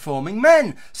outperforming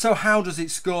men. So how does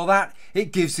it score that?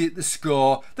 It gives it the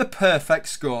score, the perfect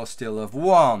score still of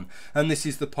 1. And this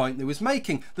is the point they was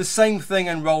making. The same thing,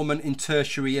 enrolment in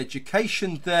tertiary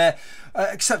education there,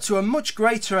 except to a much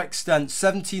greater extent.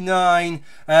 79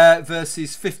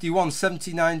 versus 51.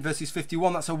 79 versus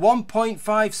 51. That's a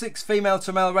 1.56 female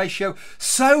to male ratio.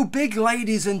 So big,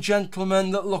 ladies and gentlemen,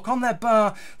 that look on their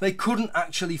bar, they couldn't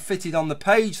actually fit it on the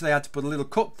page. They had to put a little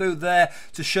cut through there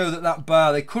to show that that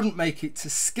bar, they couldn't make it to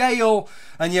scale.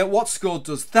 And yet what score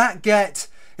does that get?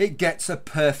 It gets a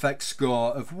perfect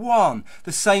score of 1.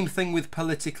 The same thing with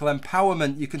political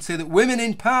empowerment. You can see that women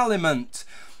in parliament,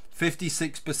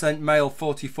 56% male,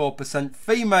 44%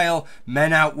 female.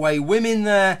 Men outweigh women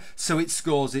there, so it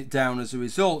scores it down as a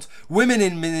result. Women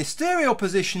in ministerial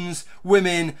positions,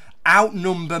 women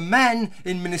outnumber men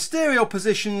in ministerial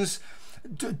positions.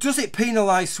 Does it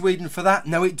penalise Sweden for that?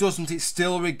 No, it doesn't. It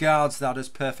still regards that as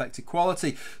perfect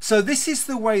equality. So this is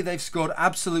the way they've scored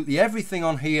absolutely everything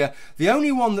on here. The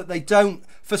only one that they don't,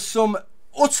 for some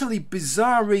utterly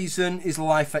bizarre reason, is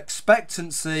life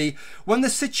expectancy, when the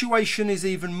situation is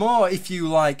even more, if you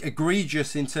like,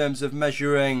 egregious in terms of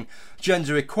measuring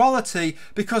gender equality,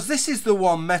 because this is the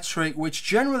one metric which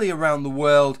generally around the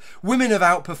world women have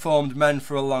outperformed men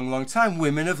for a long time.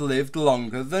 Women have lived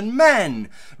longer than men,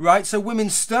 right? So women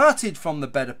started from the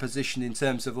better position in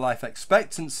terms of life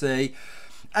expectancy,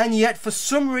 and yet for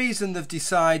some reason they've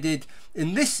decided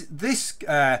in this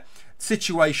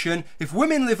situation, if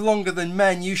women live longer than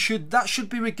men, that should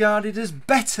be regarded as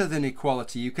better than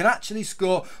equality. You can actually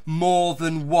score more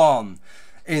than 1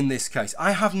 in this case.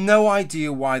 I have no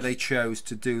idea why they chose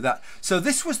to do that. So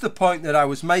this was the point that I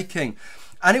was making.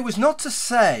 And it was not to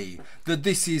say that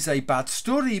this is a bad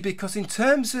study, because in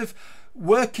terms of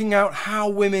working out how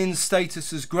women's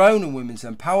status has grown and women's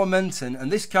empowerment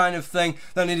and this kind of thing,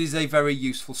 then it is a very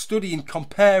useful study in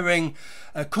comparing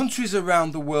countries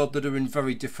around the world that are in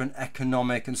very different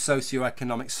economic and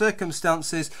socio-economic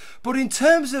circumstances. But in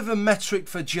terms of a metric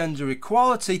for gender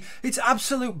equality, it's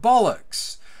absolute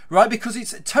bollocks. Right, because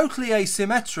it's totally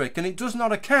asymmetric and it does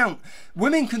not account.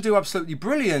 Women can do absolutely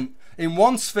brilliant in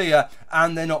one sphere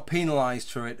and they're not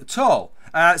penalised for it at all.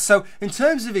 So in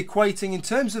terms of equating, in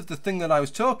terms of the thing that I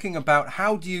was talking about,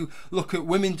 how do you look at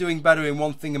women doing better in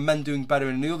one thing and men doing better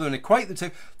in the other and equate the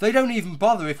two? They don't even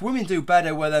bother. If women do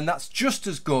better, well then that's just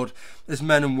as good as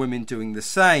men and women doing the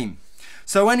same.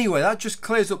 So anyway, that just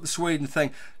clears up the Sweden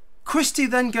thing.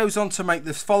 Kristi then goes on to make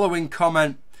this following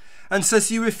comment and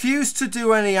says, you refuse to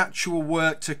do any actual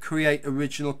work to create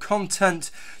original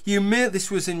content. This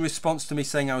was in response to me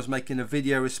saying I was making a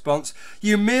video response.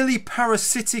 You merely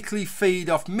parasitically feed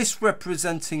off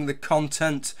misrepresenting the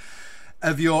content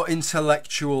of your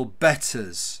intellectual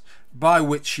betters. By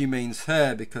which she means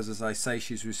her, because as I say,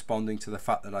 she's responding to the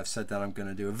fact that I've said that I'm going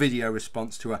to do a video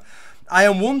response to her. I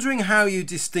am wondering how you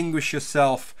distinguish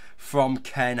yourself from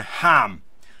Ken Ham.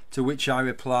 To which I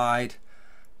replied,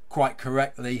 quite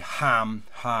correctly, Ham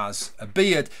has a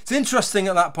beard. It's interesting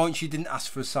at that point she didn't ask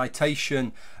for a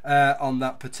citation on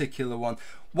that particular one.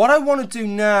 What I want to do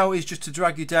now is just to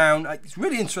drag you down. It's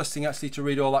really interesting actually to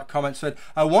read all that comment thread.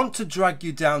 I want to drag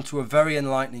you down to a very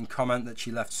enlightening comment that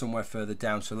she left somewhere further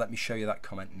down. So let me show you that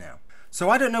comment now. So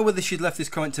I don't know whether she'd left this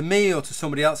comment to me or to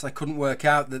somebody else. I couldn't work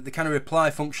out. That the kind of reply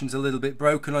function's a little bit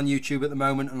broken on YouTube at the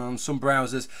moment, and on some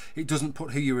browsers it doesn't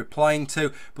put who you're replying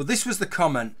to. But this was the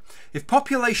comment. If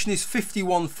population is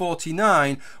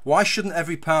 5149, why shouldn't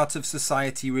every part of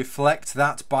society reflect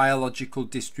that biological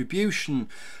distribution?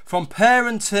 From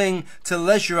parenting to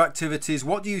leisure activities,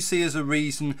 what do you see as a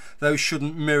reason those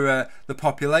shouldn't mirror the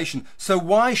population? So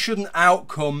why shouldn't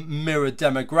outcome mirror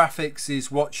demographics is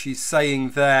what she's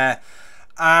saying there.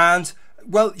 And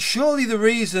well, surely the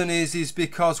reason is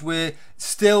because we're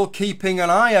still keeping an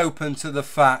eye open to the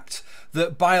fact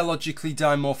that biologically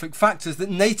dimorphic factors, that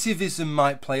nativism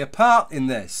might play a part in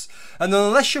this. And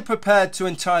unless you're prepared to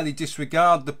entirely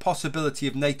disregard the possibility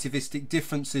of nativistic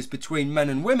differences between men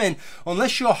and women,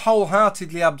 unless you're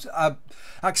wholeheartedly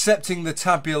accepting the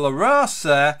tabula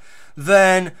rasa,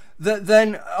 then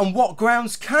on what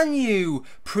grounds can you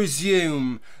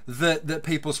presume that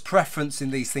people's preference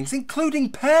in these things,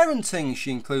 including parenting,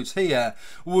 she includes here,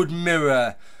 would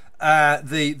mirror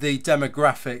the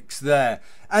demographics there?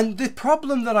 And the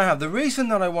problem that I have, the reason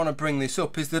that I want to bring this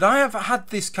up, is that I have had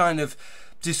this kind of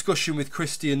discussion with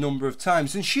Kristi a number of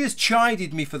times, and she has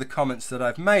chided me for the comments that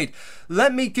I've made.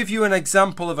 Let me give you an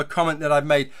example of a comment that I've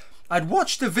made. I'd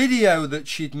watched a video that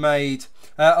she'd made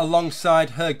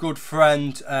alongside her good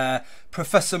friend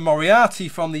Professor Moriarty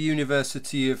from the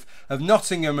University of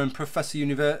Nottingham, and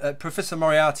Professor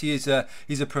Moriarty is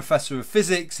a professor of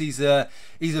physics. He's a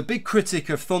big critic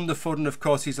of Thunderfoot, and of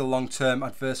course he's a long-term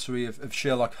adversary of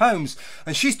Sherlock Holmes.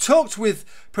 And she's talked with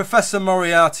Professor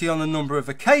Moriarty on a number of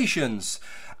occasions,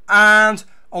 and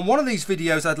on one of these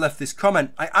videos I'd left this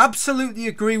comment. I absolutely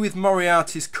agree with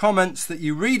Moriarty's comments that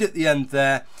you read at the end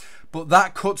there, but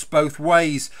that cuts both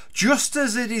ways. Just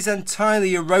as it is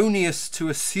entirely erroneous to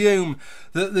assume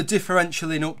that the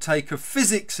differential in uptake of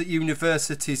physics at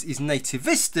universities is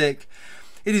nativistic,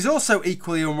 it is also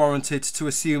equally unwarranted to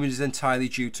assume it is entirely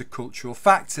due to cultural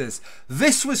factors.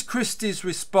 This was Kristi's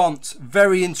response.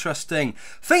 Very interesting.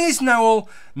 Thing is, Noel,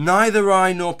 neither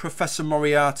I nor Professor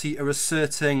Moriarty are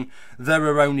asserting there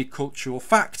are only cultural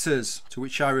factors. To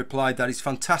which I replied, that is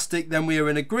fantastic, then we are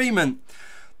in agreement.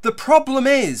 The problem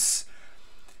is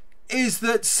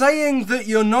that saying that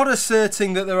you're not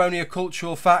asserting that there are only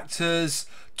cultural factors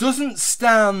doesn't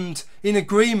stand in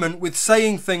agreement with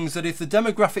saying things that if the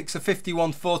demographics are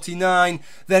 5149,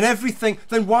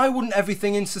 then why wouldn't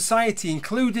everything in society,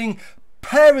 including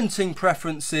parenting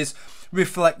preferences,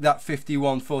 reflect that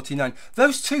 5149?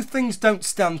 Those two things don't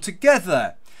stand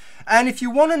together. And if you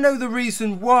want to know the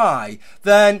reason why,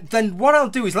 then what I'll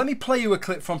do is let me play you a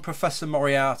clip from Professor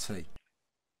Moriarty.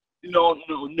 No.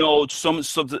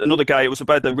 Another guy. It was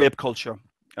about the rape culture.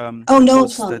 Noel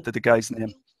Plum. The guy's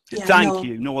name. Yeah, Thank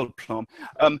you, Noel Plum.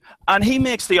 And he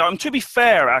makes the argument. To be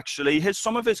fair, actually,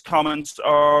 some of his comments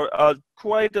are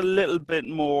quite a little bit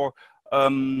more,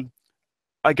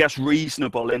 I guess,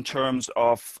 reasonable in terms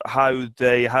of how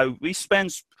he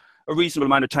spends a reasonable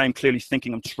amount of time clearly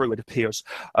thinking them through, it appears.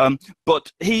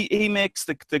 But he makes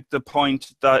the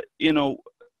point that,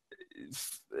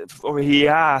 or he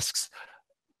asks,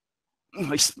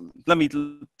 let me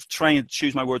try and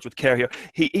choose my words with care here.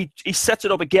 He sets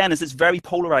it up again as this very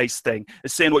polarized thing.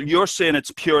 It's saying, well, you're saying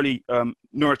it's purely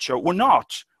nurture. We're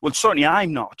not. Well, certainly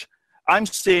I'm not. I'm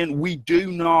saying we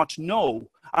do not know.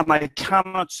 And I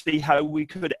cannot see how we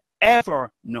could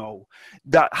ever know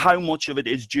that how much of it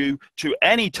is due to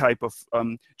any type of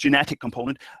genetic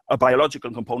component, a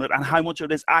biological component, and how much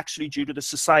of it is actually due to the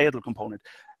societal component.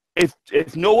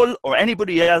 If Noel or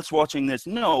anybody else watching this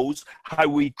knows how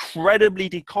we credibly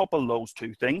decouple those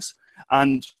two things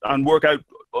and work out,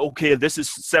 okay, this is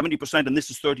 70% and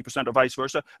this is 30% or vice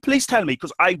versa, please tell me,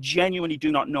 because I genuinely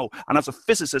do not know. And as a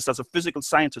physicist, as a physical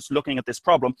scientist looking at this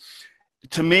problem,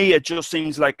 to me, it just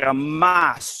seems like a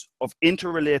mass of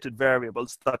interrelated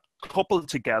variables that couple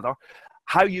together.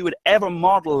 How you would ever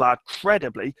model that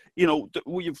credibly, you know,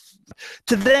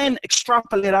 to then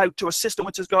extrapolate out to a system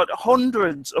which has got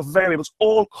hundreds of variables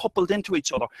all coupled into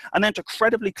each other, and then to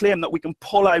credibly claim that we can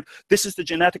pull out this is the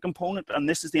genetic component and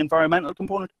this is the environmental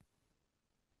component.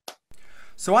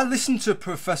 So I listened to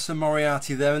Professor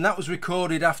Moriarty there, and that was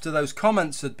recorded after those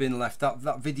comments had been left.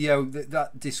 That video,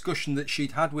 that discussion that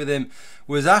she'd had with him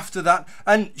was after that.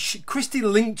 And Kristi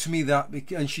linked me that,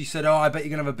 and she said, oh, I bet you're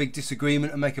going to have a big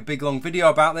disagreement and make a big long video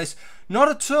about this. Not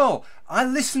at all. I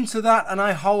listened to that and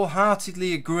I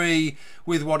wholeheartedly agree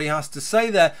with what he has to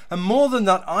say there. And more than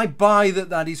that, I buy that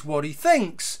that is what he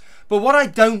thinks. But what I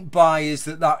don't buy is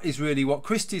that that is really what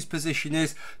Kristi's position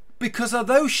is. Because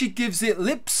although she gives it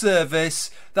lip service,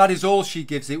 that is all she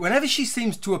gives it. Whenever she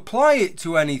seems to apply it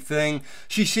to anything,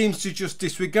 she seems to just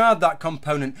disregard that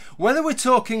component. Whether we're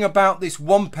talking about this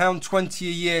 £1.20 a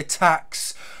year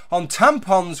tax on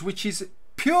tampons, which is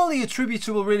purely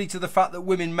attributable really to the fact that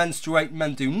women menstruate and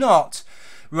men do not,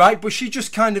 right? But she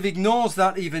just kind of ignores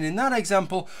that even in that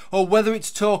example. Or whether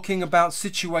it's talking about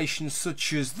situations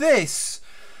such as this,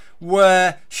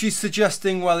 where she's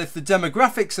suggesting, well, if the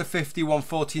demographics are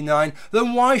 51-49,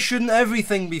 then why shouldn't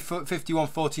everything be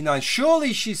 51-49?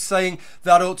 Surely she's saying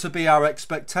that ought to be our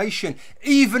expectation.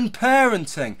 Even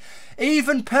parenting.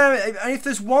 And if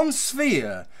there's one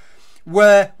sphere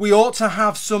where we ought to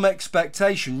have some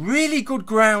expectation, really good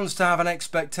grounds to have an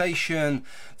expectation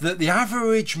that the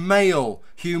average male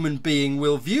human being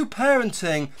will view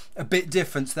parenting a bit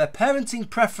different. Their parenting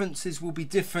preferences will be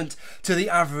different to the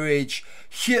average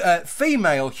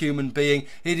female human being.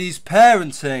 It is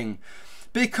parenting.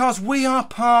 Because we are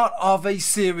part of a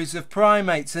series of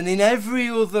primates, and in every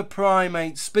other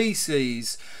primate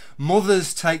species,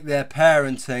 mothers take their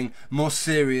parenting more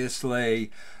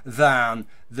seriously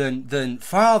than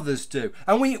fathers do.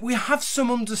 And we have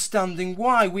some understanding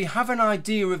why. We have an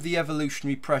idea of the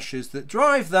evolutionary pressures that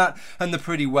drive that, and they're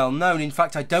pretty well known. In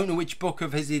fact, I don't know which book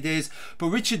of his it is, but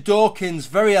Richard Dawkins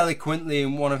very eloquently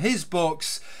in one of his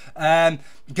books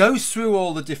goes through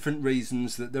all the different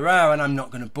reasons that there are, and I'm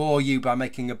not going to bore you by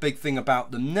making a big thing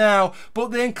about them now, but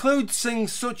they include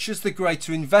things such as the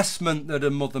greater investment that a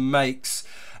mother makes,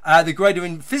 the greater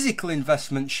physical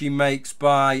investment she makes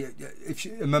by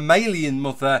a mammalian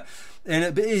mother,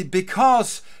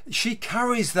 because she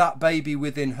carries that baby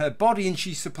within her body and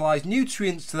she supplies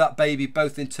nutrients to that baby,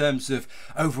 both in terms of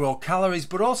overall calories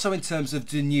but also in terms of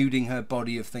denuding her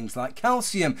body of things like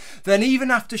calcium. Then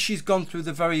even after she's gone through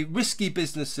the very risky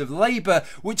business of labour,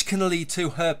 which can lead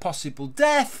to her possible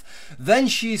death, then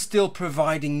she is still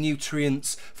providing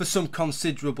nutrients for some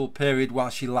considerable period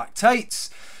while she lactates,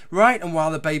 right, and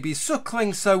while the baby is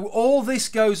suckling. So all this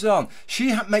goes on.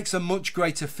 She makes a much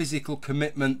greater physical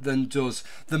commitment than does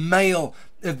the male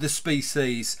of the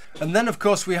species. And then of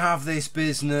course we have this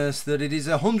business that it is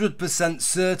 100%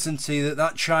 certainty that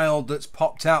that child that's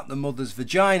popped out the mother's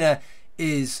vagina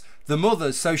is the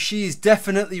mother. So she is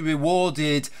definitely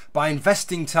rewarded by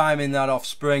investing time in that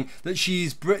offspring, that she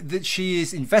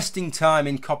is investing time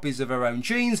in copies of her own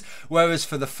genes, whereas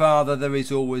for the father there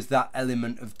is always that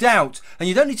element of doubt. And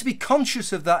you don't need to be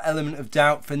conscious of that element of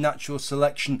doubt for natural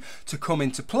selection to come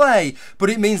into play,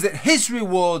 but it means that his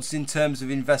rewards in terms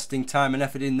of investing time and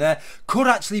effort in there could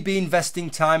actually be investing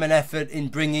time and effort in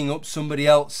bringing up somebody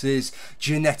else's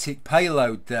genetic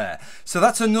payload there. So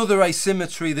that's another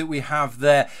asymmetry that we have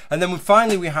there. And then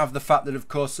finally we have the fact that of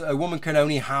course a woman can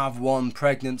only have one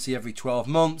pregnancy every 12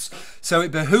 months, so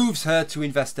it behooves her to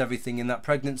invest everything in that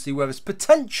pregnancy, whereas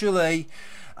potentially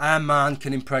a man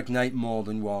can impregnate more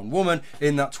than one woman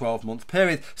in that 12-month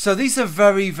period. So these are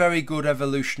very, very good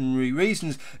evolutionary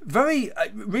reasons, very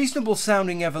reasonable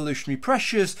sounding evolutionary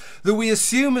pressures that we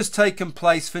assume has taken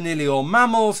place for nearly all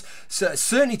mammals. So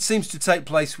certainly it seems to take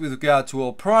place with regard to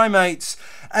all primates,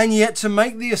 and yet to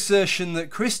make the assertion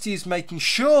that Kristi is making,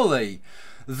 surely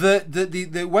that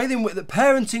the way that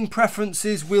parenting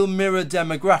preferences will mirror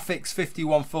demographics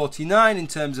 51-49 in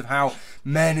terms of how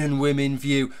men and women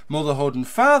view motherhood and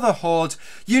fatherhood,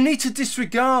 you need to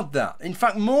disregard that. In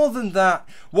fact, more than that,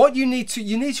 what you need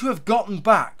to have gotten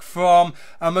back from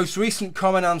our most recent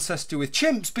common ancestor with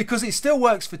chimps, because it still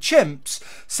works for chimps.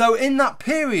 So in that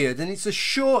period, and it's a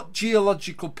short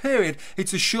geological period,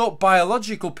 it's a short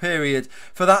biological period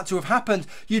for that to have happened,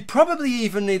 you'd probably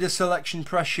even need a selection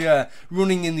pressure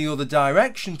running in the other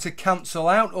direction to cancel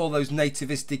out all those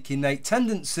nativistic innate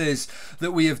tendencies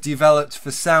that we have developed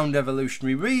for sound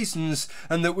evolutionary reasons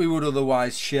and that we would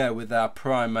otherwise share with our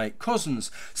primate cousins.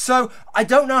 So I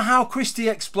don't know how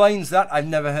Kristi explains that. I've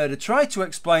never heard her try to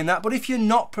explain that, but if you're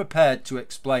not prepared to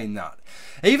explain that,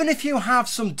 even if you have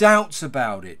some doubts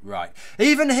about it, right,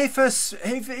 even if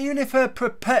her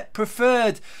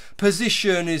preferred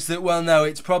position is that, well, no,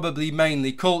 it's probably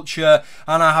mainly culture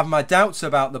and I have my doubts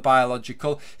about the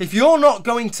biological, if you're not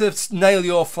going to nail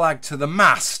your flag to the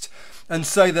mast and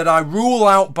say that I rule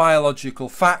out biological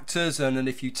factors, and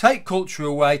if you take culture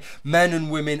away, men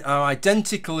and women are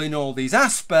identical in all these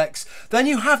aspects, then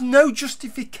you have no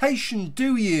justification,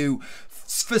 do you,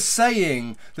 for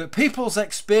saying that people's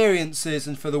experiences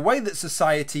and for the way that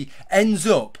society ends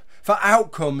up for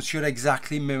outcomes should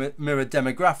exactly mirror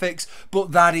demographics,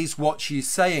 but that is what she's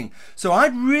saying. So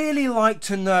I'd really like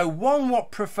to know, one,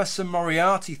 what Professor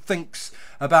Moriarty thinks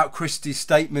about Kristi's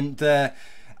statement there,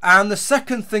 and the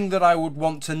second thing that I would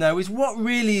want to know is, what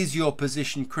really is your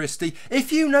position, Kristi?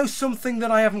 If you know something that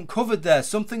I haven't covered there,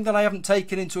 something that I haven't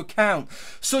taken into account,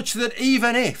 such that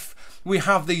even if we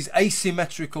have these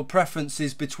asymmetrical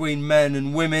preferences between men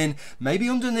and women, maybe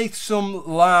underneath some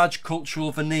large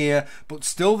cultural veneer, but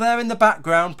still there in the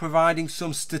background, providing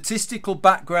some statistical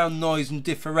background noise and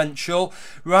differential,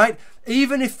 right?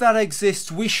 Even if that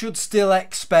exists, we should still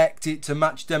expect it to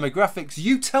match demographics.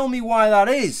 You tell me why that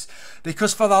is,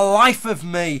 because for the life of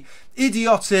me,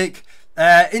 idiotic,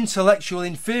 intellectual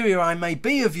inferior I may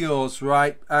be of yours,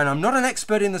 right, and I'm not an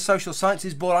expert in the social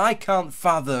sciences, but I can't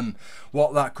fathom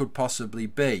what that could possibly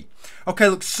be. Okay,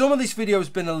 look, some of this video has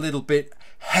been a little bit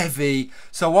heavy,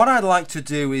 so what I'd like to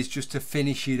do is just to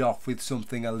finish it off with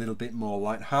something a little bit more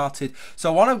light-hearted.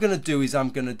 So what I'm going to do is I'm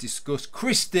going to discuss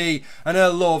Kristi and her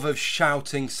love of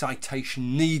shouting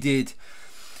citation needed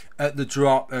at the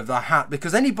drop of the hat,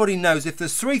 because anybody knows, if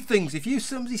there's three things, if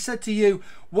somebody said to you,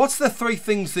 what's the three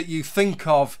things that you think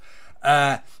of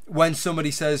when somebody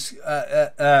says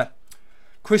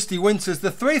Kristi Winters,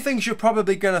 the three things you're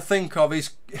probably going to think of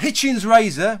is Hitchens'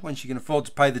 razor, when she can afford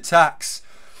to pay the tax.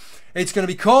 It's going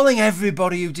to be calling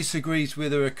everybody who disagrees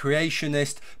with her a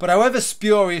creationist, but however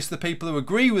spurious the people who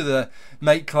agree with her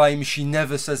make claims, she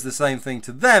never says the same thing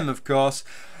to them, of course.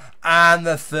 And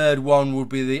the third one would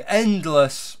be the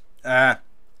endless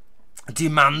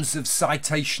demands of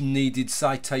citation needed,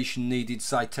 citation needed,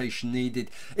 citation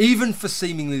needed, even for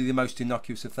seemingly the most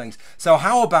innocuous of things. So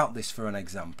how about this for an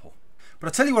example? But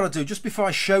I'll tell you what I'll do, just before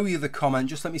I show you the comment,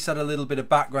 just let me set a little bit of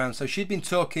background. So she'd been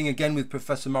talking again with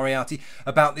Professor Moriarty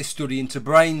about this study into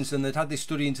brains, and they'd had this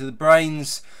study into the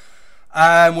brains,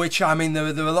 which, I mean, there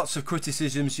were lots of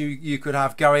criticisms you could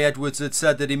have. Gary Edwards had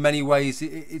said that in many ways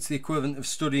it's the equivalent of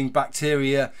studying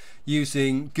bacteria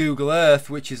using Google Earth,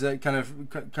 which is a kind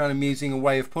of amusing a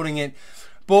way of putting it.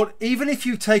 But even if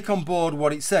you take on board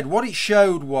what it said, what it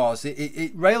showed was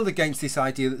it railed against this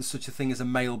idea that there's such a thing as a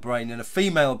male brain and a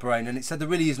female brain, and it said there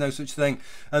really is no such thing,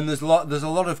 and there's a lot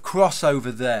of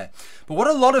crossover there. But what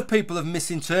a lot of people have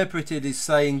misinterpreted is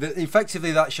saying that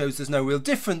effectively that shows there's no real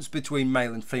difference between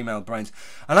male and female brains.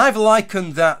 And I've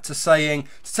likened that to saying,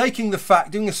 taking the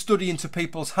fact, doing a study into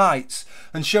people's heights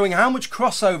and showing how much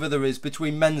crossover there is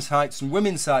between men's heights and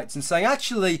women's heights, and saying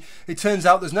actually it turns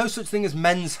out there's no such thing as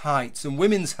men's heights and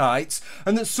women's heights,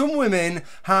 and that some women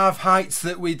have heights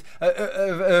that we'd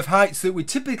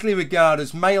typically regard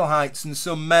as male heights, and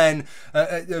some men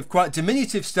of quite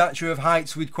diminutive stature of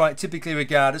heights we'd quite typically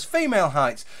regard as female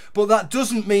heights. But that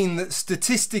doesn't mean that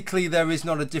statistically there is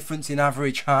not a difference in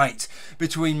average height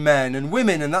between men and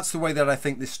women, and that's the way that I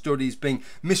think this study is being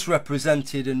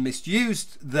misrepresented and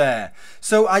misused there.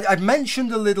 So I'd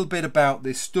mentioned a little bit about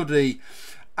this study.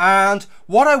 And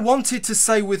what I wanted to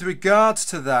say with regards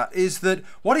to that is that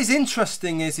what is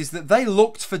interesting is that they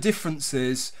looked for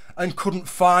differences and couldn't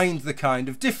find the kind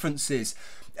of differences.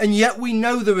 And yet we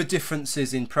know there are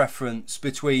differences in preference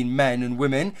between men and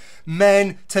women.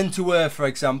 Men tend to err, for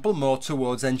example, more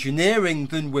towards engineering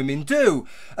than women do.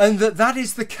 And that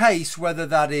is the case whether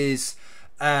that is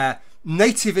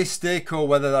nativistic or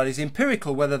whether that is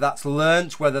empirical, whether that's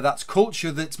learnt, whether that's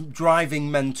culture that's driving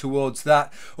men towards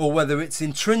that, or whether it's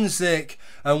intrinsic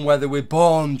and whether we're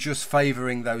born just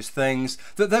favouring those things,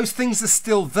 that those things are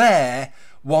still there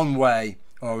one way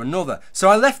or another. So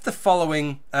I left the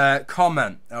following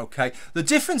comment, okay? The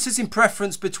differences in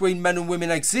preference between men and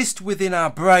women exist within our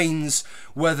brains,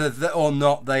 whether or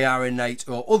not they are innate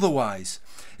or otherwise.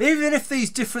 Even if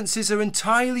these differences are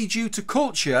entirely due to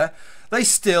culture, they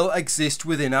still exist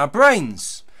within our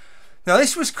brains. Now,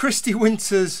 this was Kristi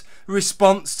Winters'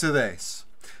 response to this.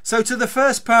 So to the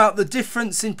first part, the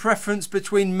difference in preference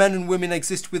between men and women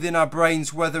exist within our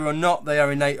brains, whether or not they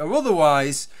are innate or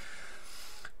otherwise.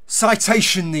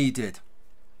 Citation needed.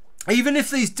 Even if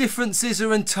these differences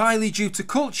are entirely due to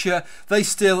culture, they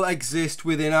still exist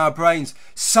within our brains.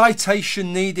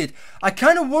 Citation needed. I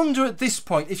kind of wonder at this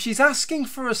point, if she's asking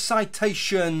for a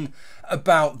citation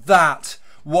about that,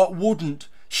 what wouldn't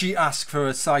she ask for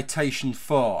a citation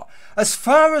for? As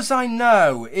far as I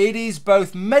know, it is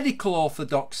both medical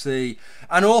orthodoxy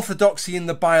and orthodoxy in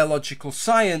the biological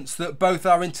science that both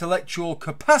our intellectual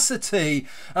capacity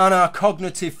and our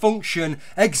cognitive function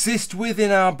exist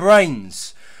within our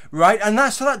brains. Right, and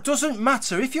so that doesn't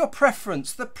matter if your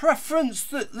preference, the preference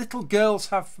that little girls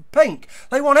have for pink,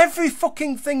 they want every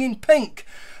fucking thing in pink,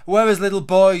 whereas little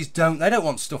boys don't. They don't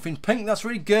want stuff in pink, that's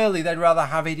really girly, they'd rather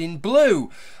have it in blue.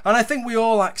 And I think we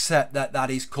all accept that that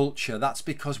is culture. That's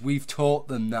because we've taught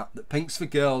them that pink's for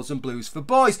girls and blue's for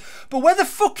boys. But where the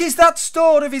fuck is that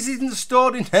stored if it isn't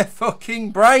stored in their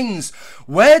fucking brains?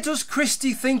 Where does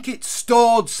Kristi think it's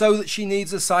stored so that she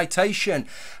needs a citation?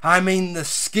 I mean, the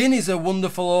skin is a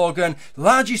wonderful organ,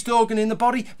 largest organ in the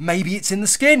body, maybe it's in the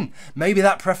skin. Maybe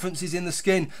that preference is in the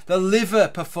skin. The liver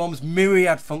performs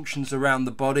myriad functions around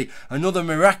the body. Another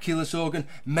miraculous organ,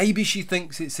 maybe she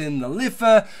thinks it's in the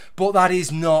liver, but that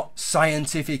is not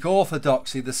scientific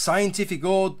orthodoxy. The scientific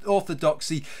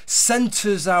orthodoxy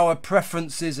centers our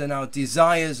preferences and our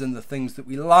desires and the things that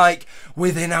we like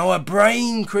within our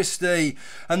brain, Kristi.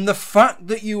 And the fact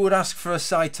that you would ask for a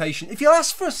citation, if you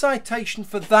ask for a citation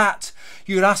for that,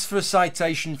 you'd ask for a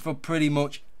citation for pretty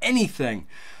much anything.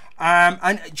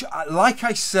 And like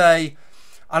I say,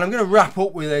 and I'm going to wrap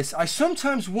up with this, I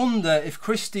sometimes wonder if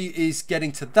Kristi is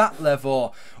getting to that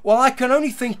level. Well, I can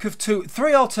only think of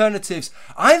three alternatives.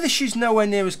 Either she's nowhere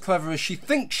near as clever as she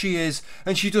thinks she is,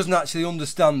 and she doesn't actually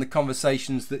understand the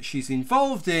conversations that she's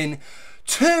involved in.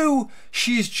 Two,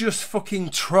 she's just fucking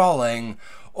trolling.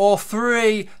 Or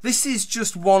three, this is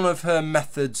just one of her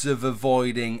methods of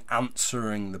avoiding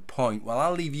answering the point. Well,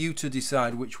 I'll leave you to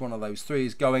decide which one of those three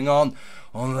is going on,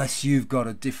 unless you've got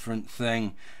a different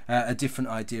thing, a different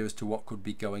idea as to what could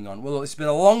be going on. Well, look, it's been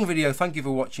a long video. Thank you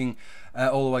for watching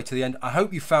all the way to the end. I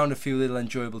hope you found a few little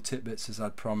enjoyable tidbits as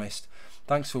I'd promised.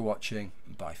 Thanks for watching.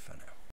 Bye for now.